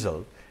particular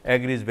result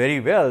agrees very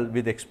well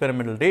with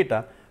experimental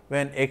data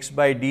when x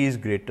by d is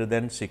greater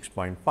than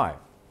 6.5,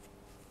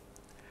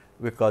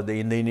 because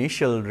in the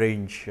initial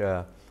range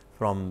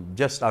from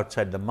just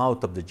outside the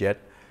mouth of the jet,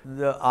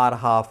 the R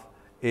half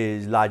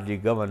is largely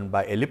governed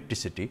by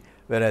ellipticity,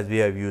 whereas we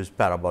have used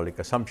parabolic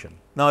assumption.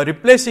 Now,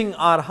 replacing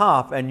R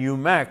half and u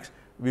max,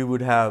 we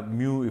would have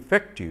mu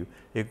effective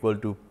equal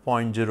to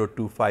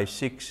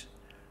 0.0256.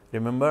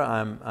 Remember,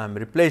 I am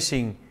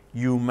replacing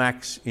u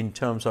max in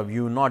terms of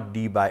u naught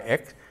d by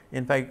x.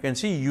 In fact, you can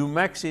see u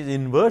max is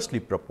inversely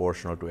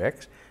proportional to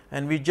x,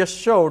 and we just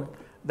showed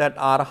that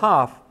R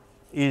half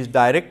is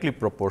directly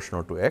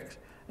proportional to x,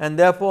 and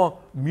therefore,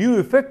 mu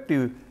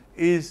effective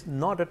is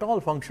not at all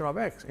function of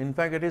x. In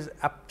fact, it is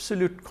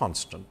absolute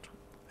constant,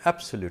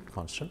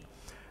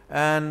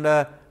 and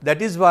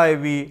that is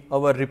why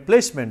our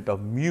replacement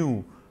of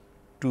mu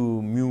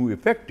to mu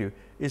effective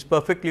is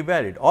perfectly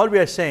valid. All we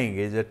are saying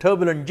is a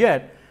turbulent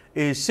jet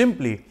is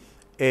simply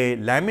a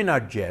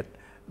laminar jet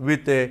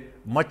with a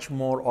much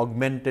more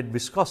augmented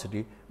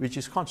viscosity, which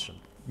is constant.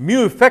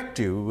 Mu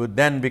effective would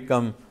then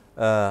become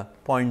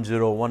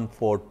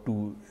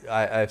 0.0142.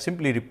 I have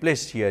simply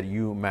replaced here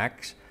u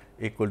max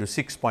equal to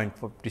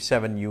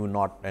 6.57 u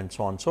naught and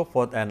so on and so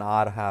forth, and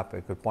R half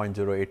equal to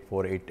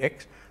 0.0848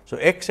 x. So,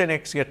 x and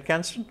x get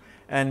cancelled,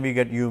 and we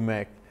get u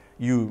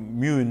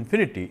mu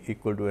infinity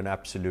equal to an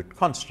absolute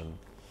constant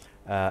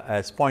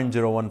as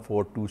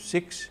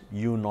 0.01426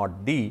 u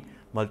naught d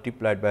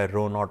multiplied by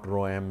rho naught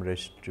rho m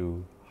raised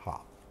to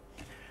half.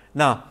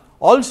 Now,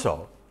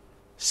 also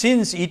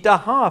since eta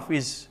half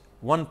is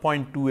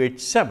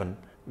 1.287,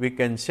 we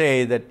can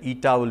say that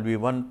eta will be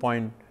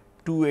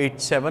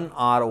 1.287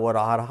 r over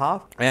r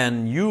half,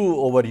 and u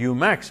over u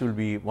max will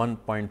be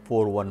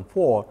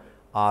 1.414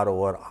 r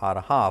over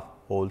r half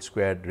whole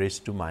squared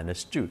raised to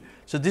minus 2.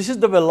 So, this is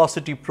the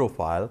velocity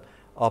profile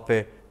of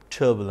a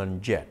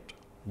turbulent jet,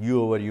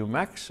 u over u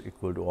max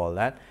equal to all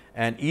that,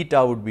 and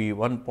eta would be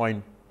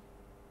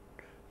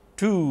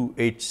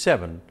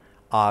 1.287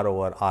 r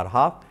over r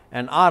half,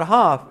 and r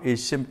half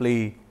is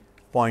simply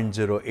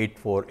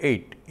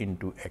 0.0848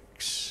 into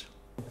x.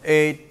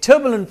 A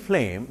turbulent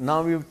flame,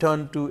 now we have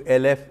turned to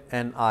LF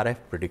and RF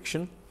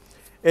prediction.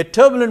 A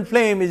turbulent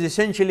flame is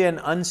essentially an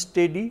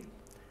unsteady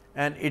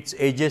and its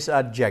edges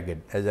are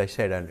jagged, as I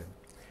said earlier.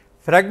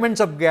 Fragments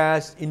of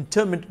gas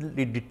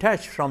intermittently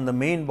detach from the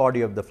main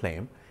body of the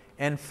flame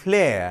and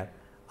flare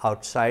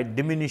outside,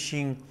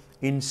 diminishing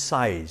in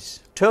size.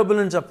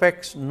 Turbulence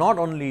affects not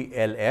only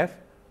LF,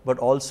 but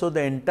also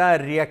the entire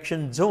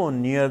reaction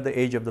zone near the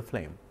edge of the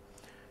flame.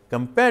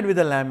 Compared with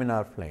a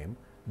laminar flame,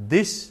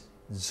 this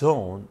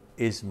zone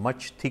is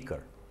much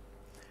thicker.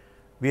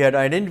 We had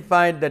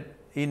identified that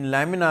in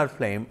laminar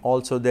flame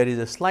also there is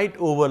a slight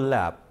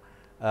overlap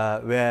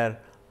where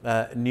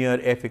near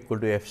F equal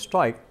to F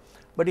stoic,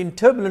 but in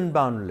turbulent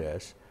boundary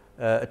layers,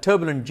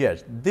 turbulent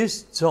jets,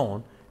 this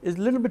zone is a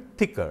little bit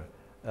thicker.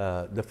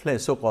 The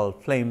so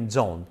called flame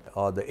zone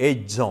or the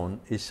edge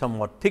zone is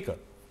somewhat thicker.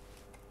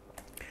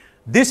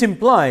 This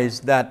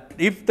implies that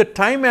if the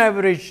time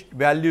average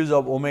values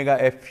of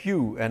omega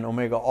fu and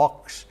omega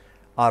aux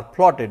are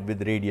plotted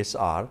with radius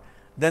r,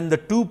 then the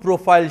two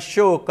profiles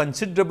show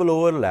considerable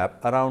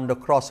overlap around the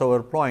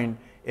crossover point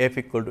F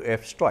equal to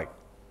F stoic.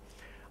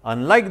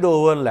 Unlike the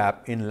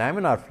overlap in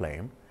laminar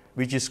flame,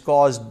 which is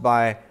caused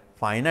by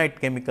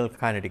finite chemical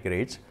kinetic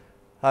rates,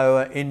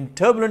 however, in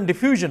turbulent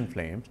diffusion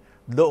flames,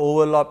 the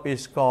overlap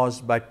is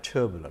caused by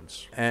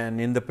turbulence. And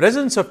in the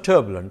presence of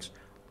turbulence,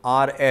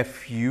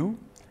 RFU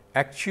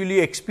actually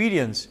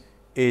experience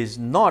is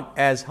not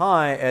as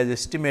high as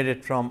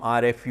estimated from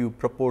RFU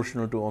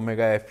proportional to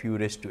omega Fu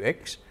raised to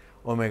x,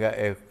 omega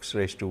x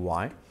raised to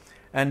y,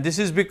 and this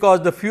is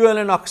because the fuel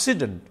and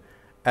oxidant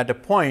at a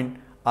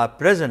point are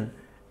present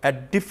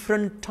at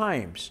different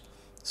times.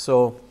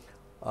 So,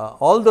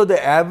 although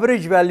the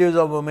average values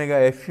of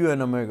omega Fu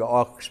and omega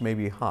aux may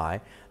be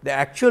high, the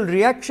actual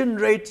reaction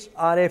rates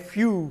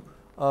RFU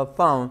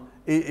found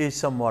is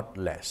somewhat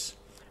less,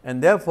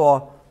 and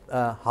therefore,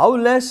 how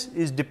less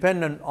is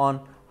dependent on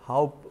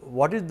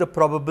what is the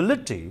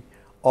probability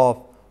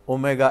of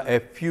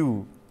omega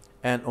Fu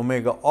and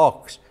omega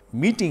aux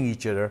meeting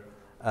each other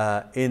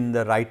in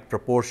the right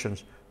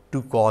proportions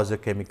to cause a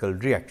chemical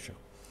reaction.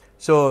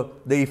 So,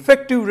 the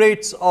effective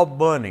rates of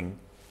burning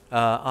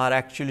are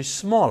actually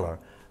smaller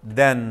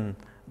than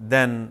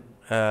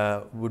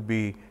would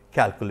be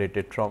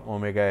calculated from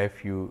omega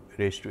Fu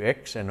raised to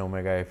x and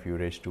omega Fu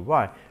raised to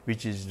y,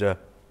 which is the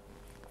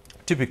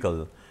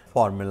typical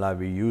formula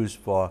we use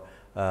for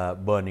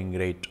burning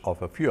rate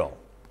of a fuel.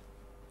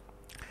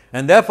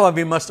 And therefore,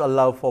 we must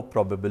allow for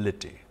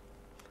probability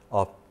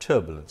of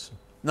turbulence.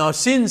 Now,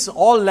 since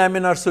all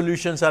laminar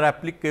solutions are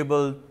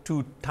applicable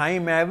to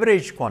time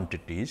average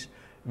quantities,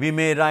 we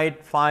may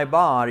write phi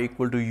bar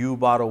equal to u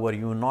bar over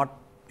u naught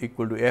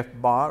equal to f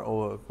bar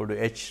or equal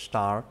to h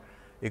star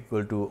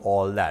equal to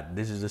all that.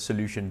 This is the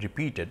solution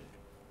repeated.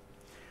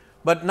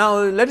 But now,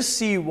 let us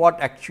see what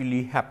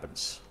actually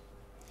happens.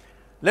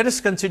 Let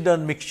us consider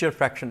mixture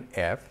fraction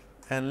f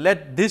and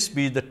let this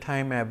be the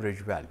time average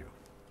value.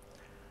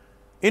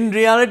 In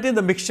reality,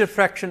 the mixture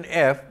fraction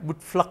f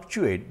would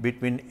fluctuate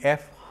between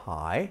f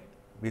high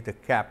with a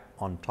cap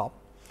on top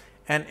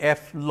and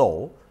f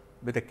low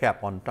with a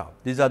cap on top.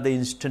 These are the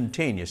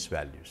instantaneous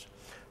values.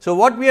 So,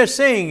 what we are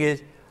saying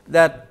is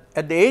that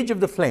at the edge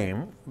of the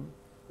flame,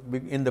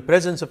 in the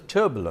presence of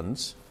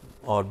turbulence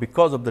or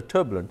because of the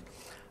turbulence,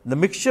 the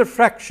mixture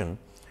fraction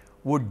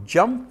would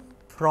jump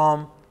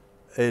from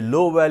a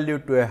low value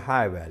to a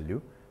high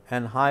value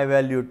and high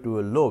value to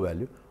a low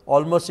value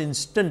almost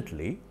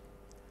instantly,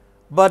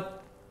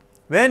 but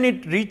when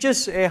it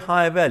reaches a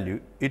high value,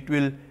 it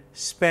will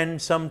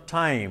spend some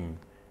time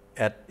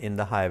in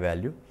the high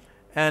value,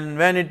 and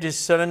when it is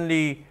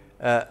suddenly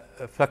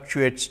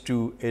fluctuates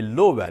to a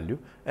low value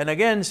and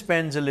again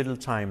spends a little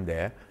time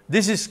there.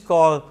 This is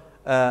called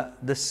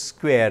the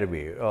square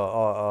wave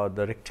or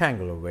the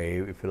rectangular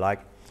wave, if you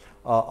like,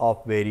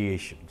 of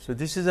variation. So,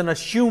 this is an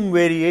assumed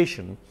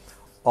variation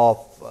of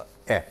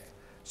f.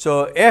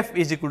 So, f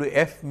is equal to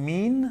f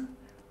mean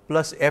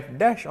plus f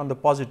dash on the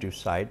positive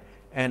side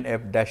and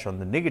f dash on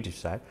the negative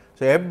side.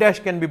 So, f dash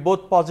can be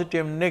both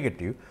positive and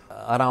negative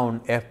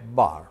around f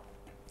bar,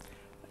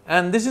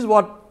 and this is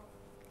what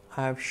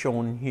I have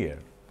shown here.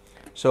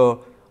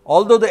 So,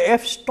 although the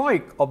f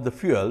stoic of the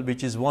fuel,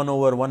 which is 1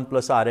 over 1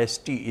 plus R S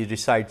T, is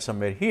resides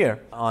somewhere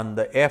here on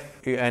the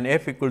f, and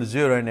f equal to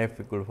 0 and f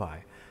equal to 5.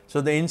 So,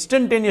 the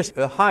instantaneous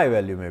high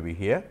value may be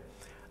here,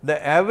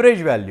 the average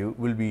value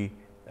will be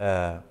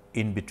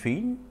in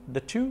between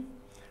the two,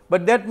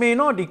 but that may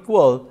not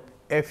equal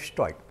f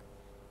stoic.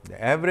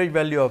 The average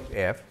value of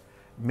f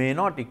may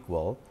not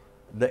equal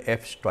the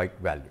f stoic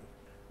value.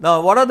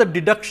 Now, what are the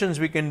deductions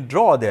we can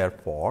draw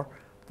therefore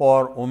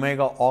for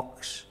omega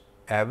aux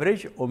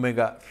average,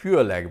 omega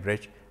fuel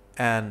average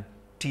and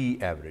T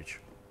average?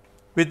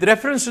 With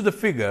reference to the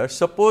figure,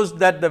 suppose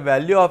that the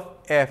value of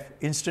f,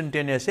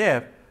 instantaneous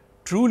f,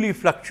 truly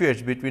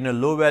fluctuates between a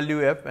low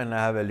value f and a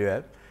high value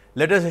f.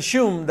 Let us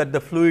assume that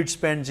the fluid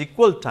spends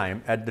equal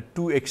time at the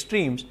two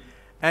extremes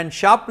and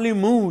sharply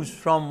moves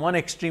from one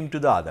extreme to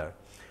the other.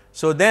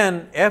 So,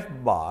 then f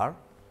bar,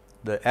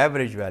 the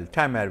average value,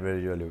 time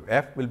average value of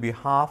f, will be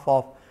half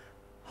of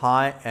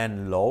high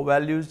and low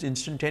values,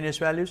 instantaneous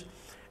values,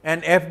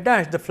 and f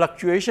dash, the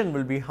fluctuation,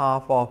 will be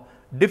half of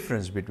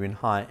difference between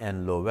high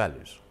and low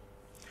values.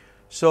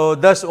 So,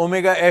 thus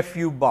omega f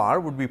u bar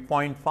would be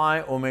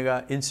 0.5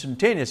 omega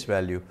instantaneous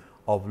value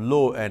of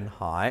low and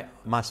high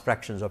mass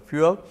fractions of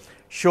fuel,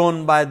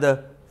 shown by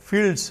the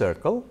filled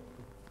circle.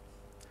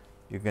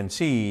 You can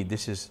see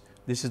this is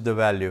the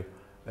value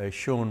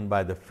shown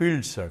by the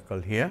filled circle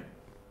here,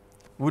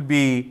 would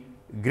be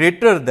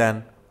greater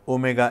than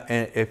omega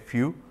f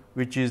u,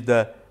 which is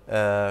the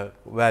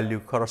value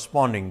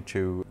corresponding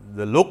to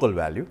the local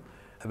value,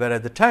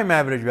 whereas the time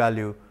average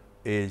value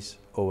is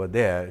over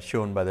there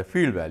shown by the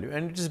field value,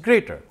 and it is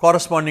greater,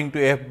 corresponding to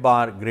f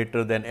bar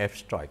greater than f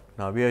stoic.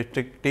 Now, we are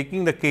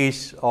taking the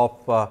case of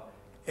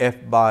f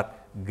bar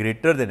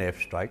greater than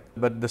f stoic,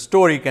 but the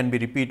story can be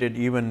repeated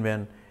even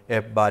when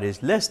f bar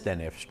is less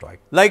than f stoic.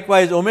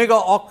 Likewise, omega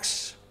aux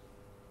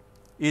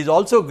is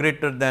also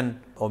greater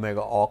than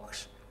omega aux,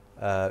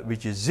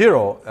 which is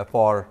 0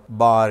 for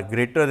bar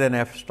greater than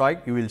f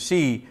stoic. You will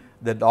see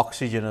that the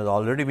oxygen has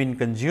already been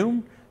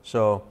consumed.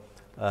 So,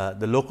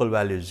 the local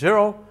value is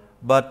 0,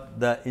 but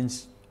the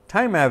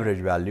time average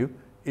value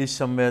is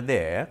somewhere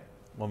there,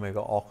 omega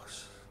aux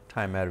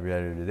time average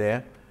value is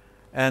there,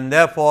 and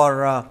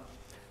therefore,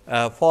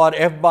 for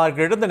f bar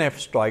greater than f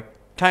stoic,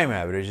 time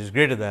average is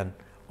greater than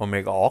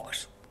omega aux.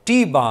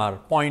 T bar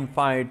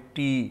 0.5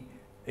 T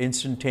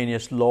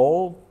instantaneous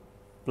low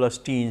plus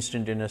T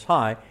instantaneous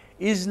high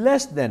is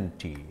less than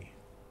T.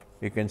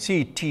 You can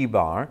see T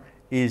bar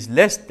is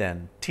less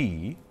than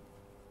T,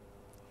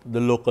 the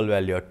local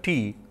value of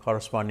T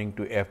corresponding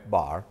to f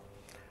bar,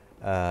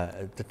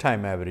 the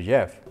time average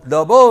f. The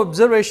above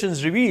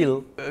observations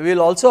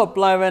will also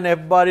apply when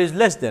f bar is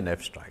less than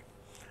f stoic.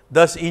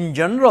 Thus, in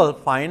general,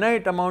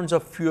 finite amounts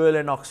of fuel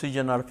and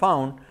oxygen are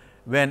found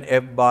when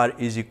f bar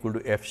is equal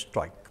to f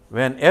stoic.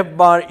 When f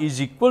bar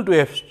is equal to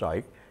f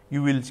stoic,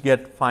 you will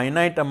get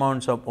finite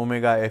amounts of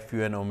omega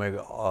fu and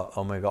omega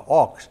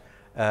aux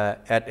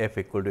at f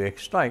equal to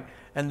x stoic,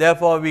 and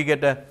therefore, we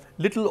get a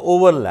little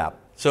overlap.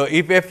 So,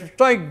 if f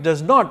stoic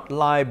does not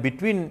lie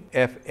between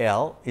f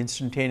L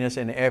instantaneous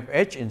and f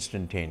h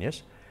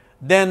instantaneous,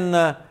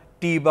 then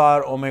T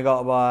bar,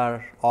 omega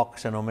bar, aux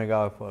and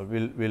omega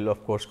will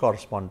of course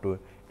correspond to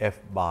f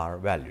bar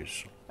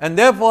values. And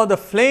therefore, the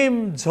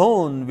flame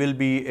zone will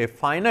be a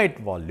finite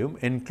volume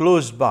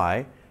enclosed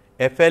by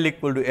f L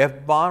equal to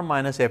f bar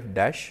minus f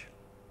dash,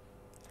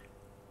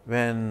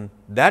 when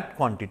that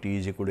quantity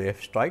is equal to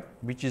f stoic,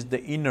 which is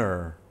the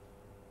inner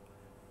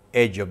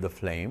edge of the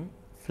flame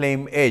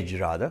edge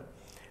rather,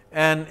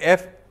 and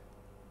f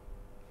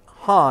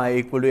high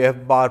equal to f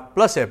bar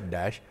plus f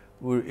dash,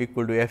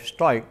 equal to F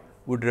stoic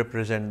would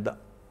represent the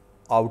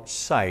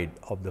outside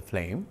of the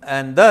flame,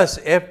 and thus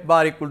F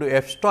bar equal to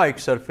F stoic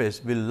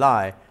surface will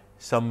lie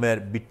somewhere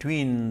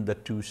between the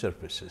two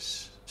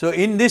surfaces. So,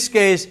 in this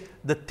case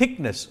the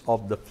thickness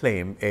of the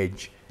flame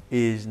edge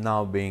is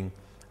now being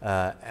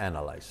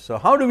analyzed. So,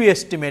 how do we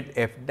estimate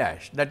F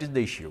dash? That is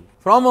the issue.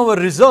 From our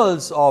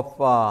results of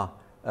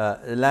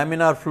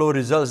laminar flow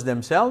results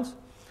themselves,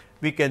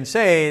 we can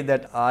say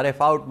that Rf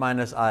out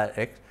minus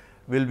Rx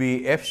will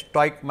be F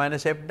stoic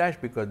minus F dash,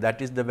 because that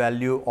is the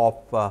value of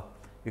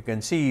you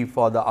can see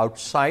for the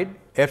outside.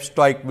 F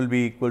stoic will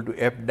be equal to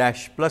F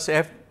dash plus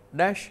F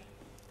dash,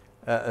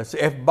 so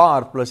F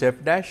bar plus F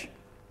dash,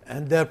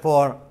 and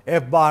therefore,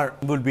 F bar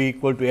will be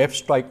equal to F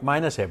stoic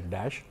minus F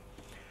dash.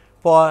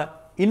 For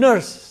inner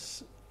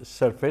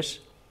surface,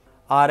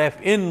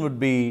 Rf in would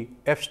be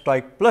F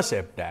stoic plus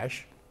F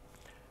dash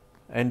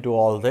into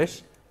all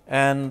this,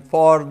 and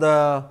for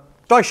the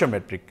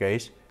stoichiometric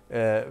case,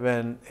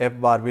 when F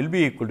bar will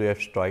be equal to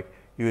F stoic,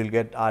 you will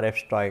get Rf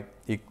stoic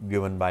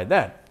given by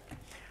that.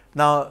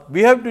 Now,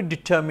 we have to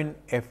determine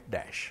F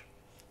dash.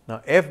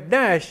 Now, F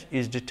dash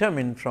is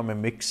determined from a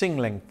mixing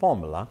length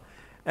formula,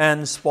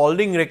 and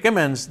Spaulding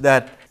recommends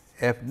that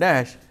F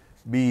dash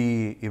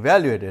be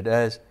evaluated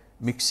as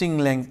mixing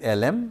length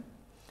Lm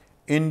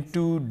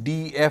into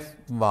dF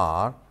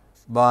bar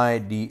by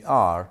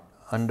dr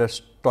under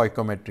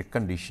stoichiometric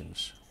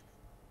conditions.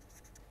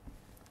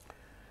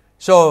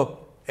 So,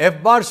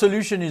 F bar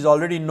solution is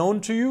already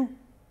known to you.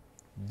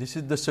 This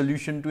is the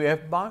solution to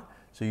F bar.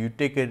 So, you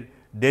take a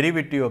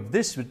derivative of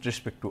this with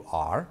respect to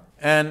R,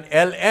 and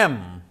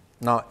Lm.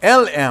 Now,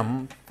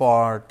 Lm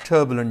for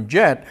turbulent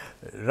jet,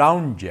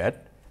 round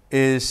jet,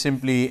 is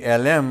simply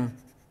Lm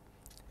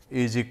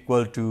is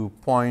equal to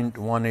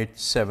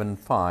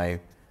 0.1875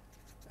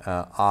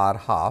 R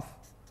half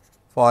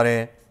for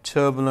a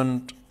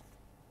turbulent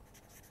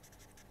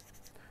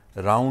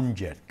round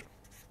jet.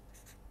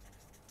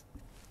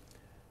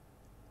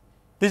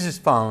 This is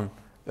found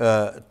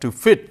to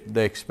fit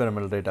the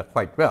experimental data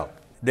quite well.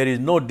 There is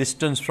no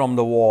distance from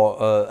the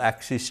wall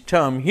axis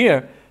term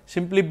here,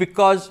 simply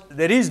because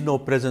there is no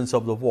presence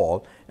of the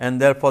wall,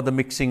 and therefore, the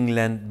mixing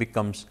length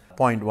becomes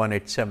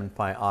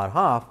 0.1875 R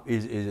half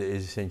is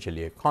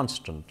essentially a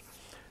constant.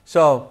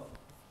 So,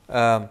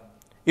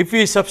 if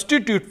we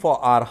substitute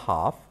for R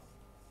half,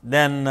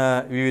 then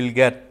we will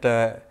get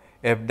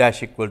F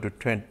dash equal to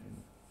 20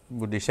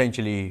 would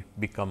essentially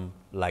become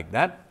like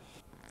that.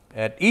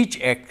 At each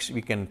x,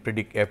 we can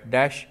predict F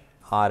dash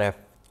Rf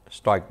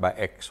stoic by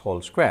x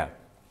whole square.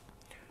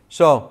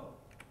 So,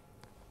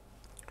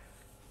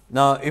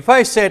 now if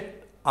I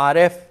set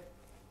Rf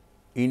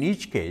in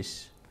each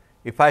case,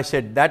 if I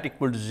set that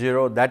equal to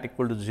 0, that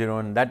equal to 0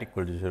 and that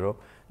equal to 0,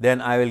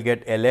 then I will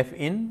get Lf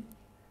in,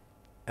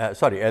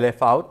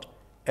 Lf out,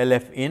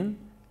 Lf in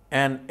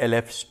and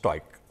Lf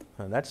stoic.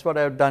 So, that is what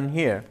I have done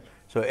here.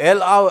 So,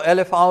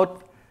 Lf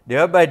out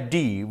divided by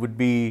d would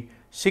be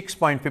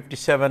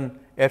 6.57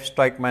 F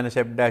stoic minus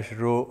F dash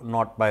rho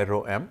naught by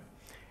rho m.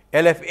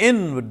 Lf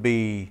in would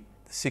be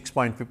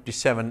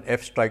 6.57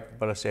 F stoic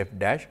plus F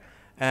dash,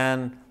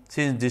 and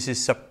since this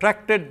is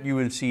subtracted, you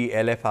will see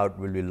Lf out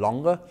will be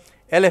longer,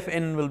 Lf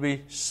in will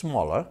be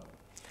smaller,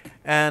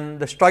 and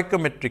the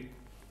stoichiometric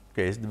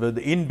case, the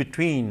in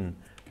between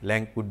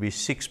length would be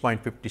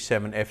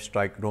 6.57 F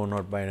stoic rho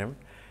naught by m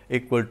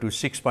equal to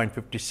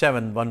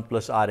 6.57 1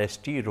 plus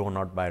RST rho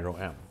naught by rho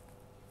m.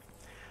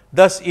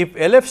 Thus, if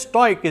Lf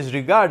stoic is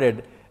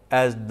regarded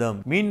as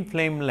the mean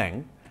flame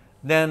length,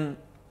 then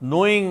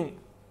knowing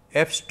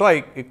F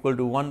stoic equal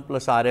to 1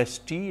 plus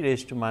RST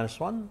raised to minus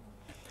 1,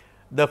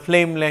 the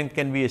flame length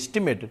can be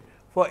estimated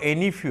for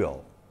any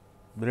fuel.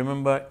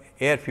 Remember,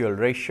 air fuel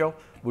ratio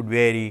would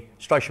vary,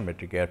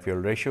 stoichiometric air fuel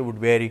ratio would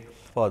vary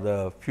for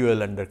the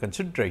fuel under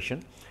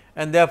consideration,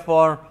 and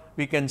therefore,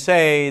 we can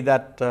say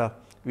that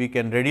we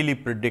can readily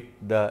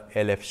predict the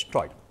Lf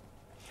stoic.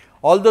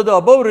 Although the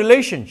above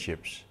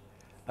relationships,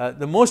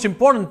 the most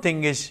important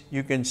thing is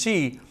you can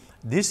see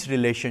this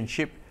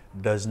relationship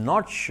does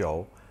not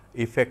show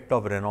effect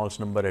of Reynolds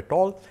number at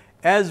all,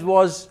 as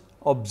was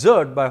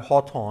observed by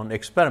Hawthorne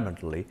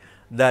experimentally,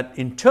 that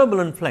in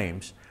turbulent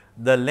flames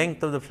the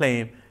length of the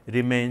flame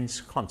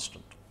remains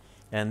constant,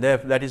 and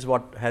that is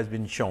what has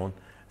been shown.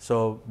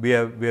 So, we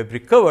have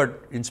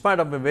recovered, in spite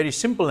of a very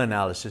simple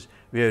analysis,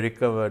 we have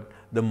recovered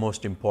the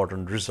most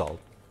important result.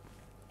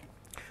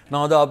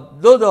 Now,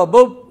 though the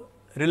above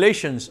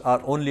relations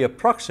are only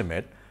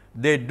approximate,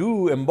 they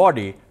do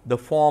embody the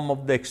form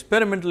of the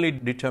experimentally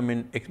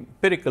determined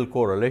empirical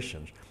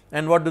correlations.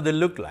 And what do they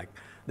look like?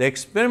 The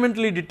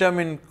experimentally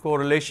determined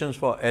correlations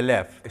for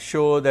Lf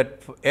show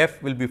that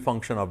F will be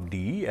function of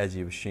d, as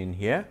you have seen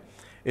here.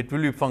 It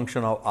will be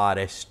function of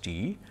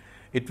RST.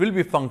 It will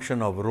be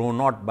function of rho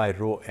naught by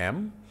rho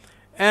m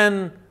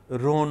and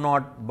rho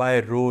naught by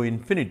rho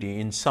infinity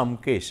in some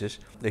cases,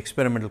 the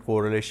experimental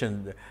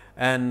correlation,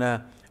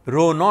 and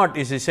rho naught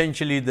is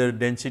essentially the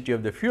density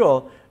of the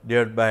fuel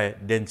divided by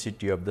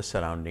density of the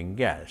surrounding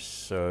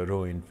gas,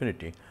 rho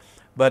infinity.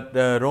 But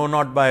rho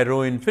naught by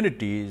rho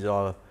infinity is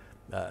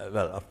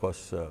well, of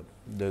course,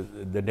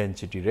 the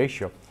density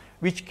ratio,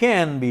 which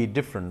can be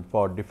different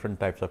for different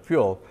types of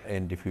fuel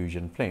in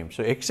diffusion flames.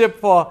 So, except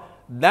for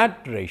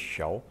that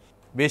ratio,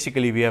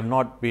 basically we have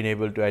not been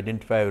able to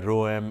identify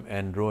rho m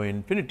and rho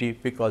infinity,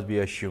 because we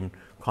assumed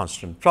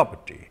constant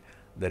property,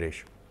 the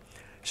ratio.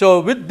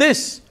 So, with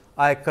this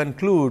I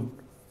conclude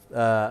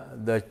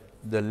the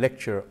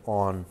lecture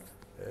on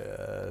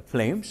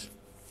flames,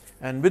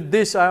 and with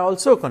this I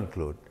also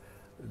conclude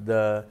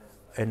the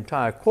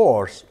entire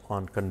course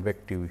on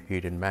convective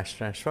heat and mass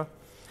transfer.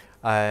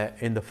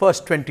 In the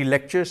first 20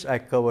 lectures I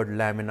covered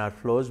laminar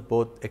flows,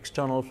 both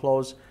external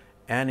flows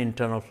and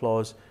internal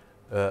flows,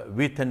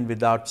 with and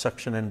without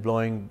suction and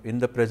blowing, in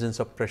the presence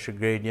of pressure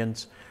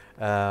gradients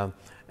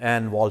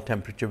and wall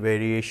temperature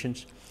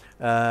variations.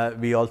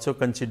 We also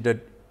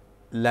considered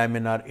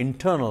laminar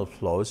internal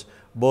flows,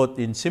 both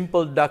in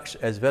simple ducts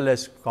as well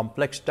as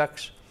complex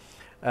ducts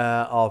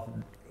of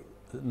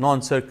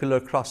non-circular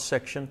cross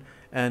section,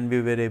 and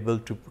we were able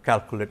to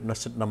calculate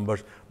Nusselt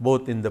numbers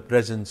both in the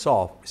presence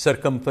of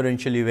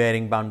circumferentially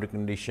varying boundary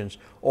conditions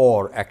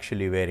or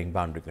actually varying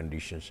boundary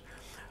conditions.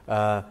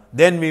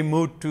 Then we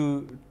moved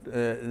to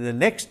the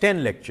next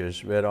 10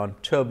 lectures were on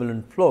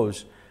turbulent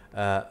flows,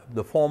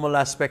 the formal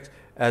aspects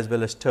as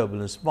well as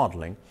turbulence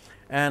modeling,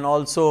 and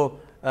also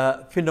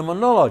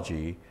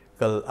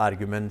phenomenological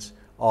arguments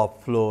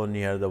of flow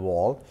near the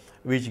wall,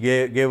 which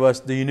gave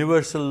us the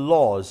universal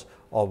laws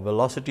of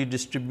velocity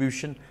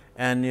distribution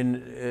and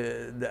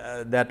in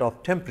that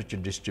of temperature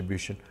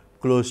distribution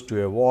close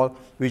to a wall,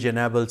 which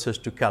enables us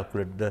to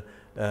calculate the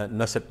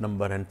Nusselt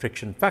number and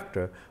friction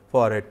factor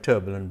for a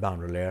turbulent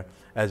boundary layer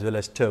as well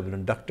as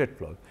turbulent ducted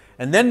flow.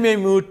 And then we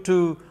moved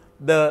to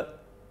the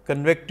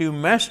convective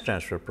mass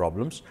transfer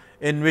problems,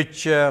 in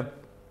which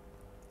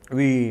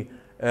we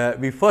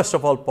first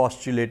of all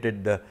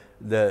postulated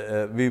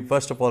we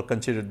first of all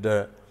considered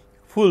the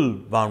full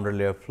boundary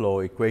layer flow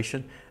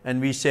equation,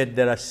 and we said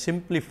there are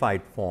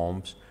simplified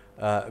forms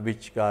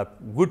which are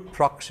good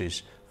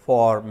proxies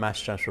for mass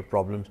transfer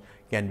problems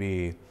can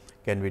be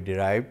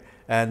derived,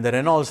 and the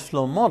Reynolds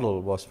flow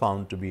model was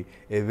found to be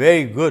a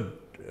very good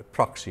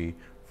proxy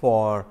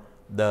for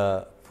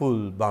the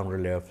full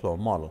boundary layer flow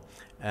model,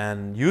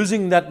 and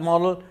using that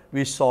model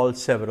we solved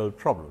several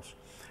problems.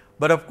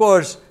 But of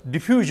course,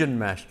 diffusion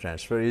mass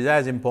transfer is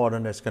as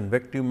important as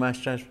convective mass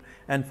transfer,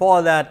 and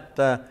for that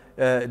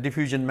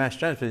diffusion mass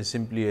transfer is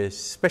simply a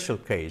special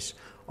case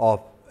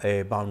of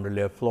a boundary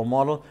layer flow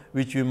model,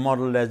 which we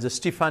modeled as the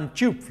Stefan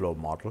tube flow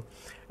model,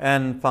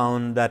 and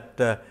found that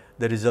the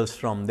results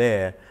from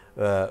there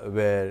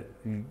were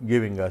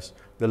giving us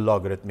the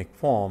logarithmic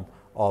form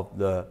of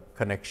the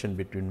connection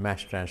between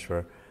mass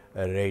transfer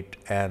rate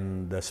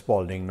and the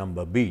Spalding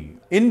number B.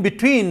 In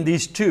between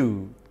these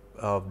two,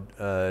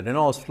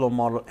 Reynolds flow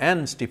model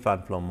and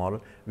Stefan flow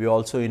model, we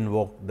also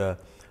invoked the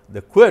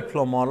Couette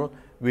flow model,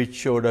 which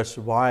showed us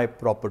why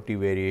property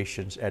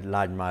variations at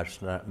large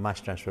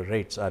mass transfer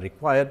rates are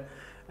required,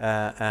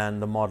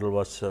 and the model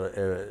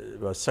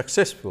was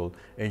successful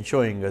in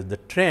showing us the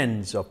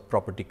trends of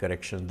property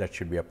corrections that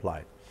should be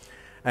applied.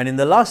 And in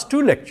the last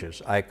two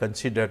lectures, I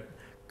considered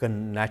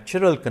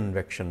natural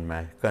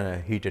convection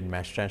heat and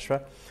mass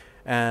transfer,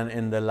 and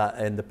in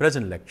the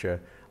present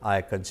lecture,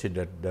 I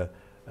considered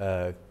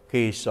the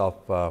case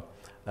of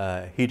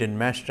heat and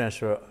mass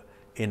transfer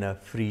in a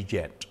free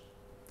jet,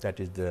 that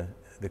is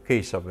the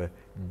case of a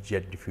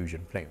jet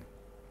diffusion flame.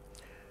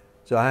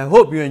 So, I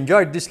hope you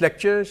enjoyed these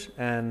lectures,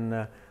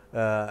 and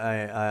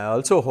I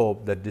also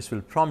hope that this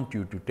will prompt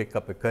you to take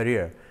up a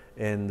career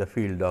in the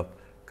field of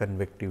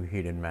convective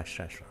heat and mass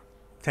transfer.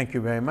 Thank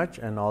you very much,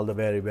 and all the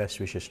very best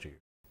wishes to you.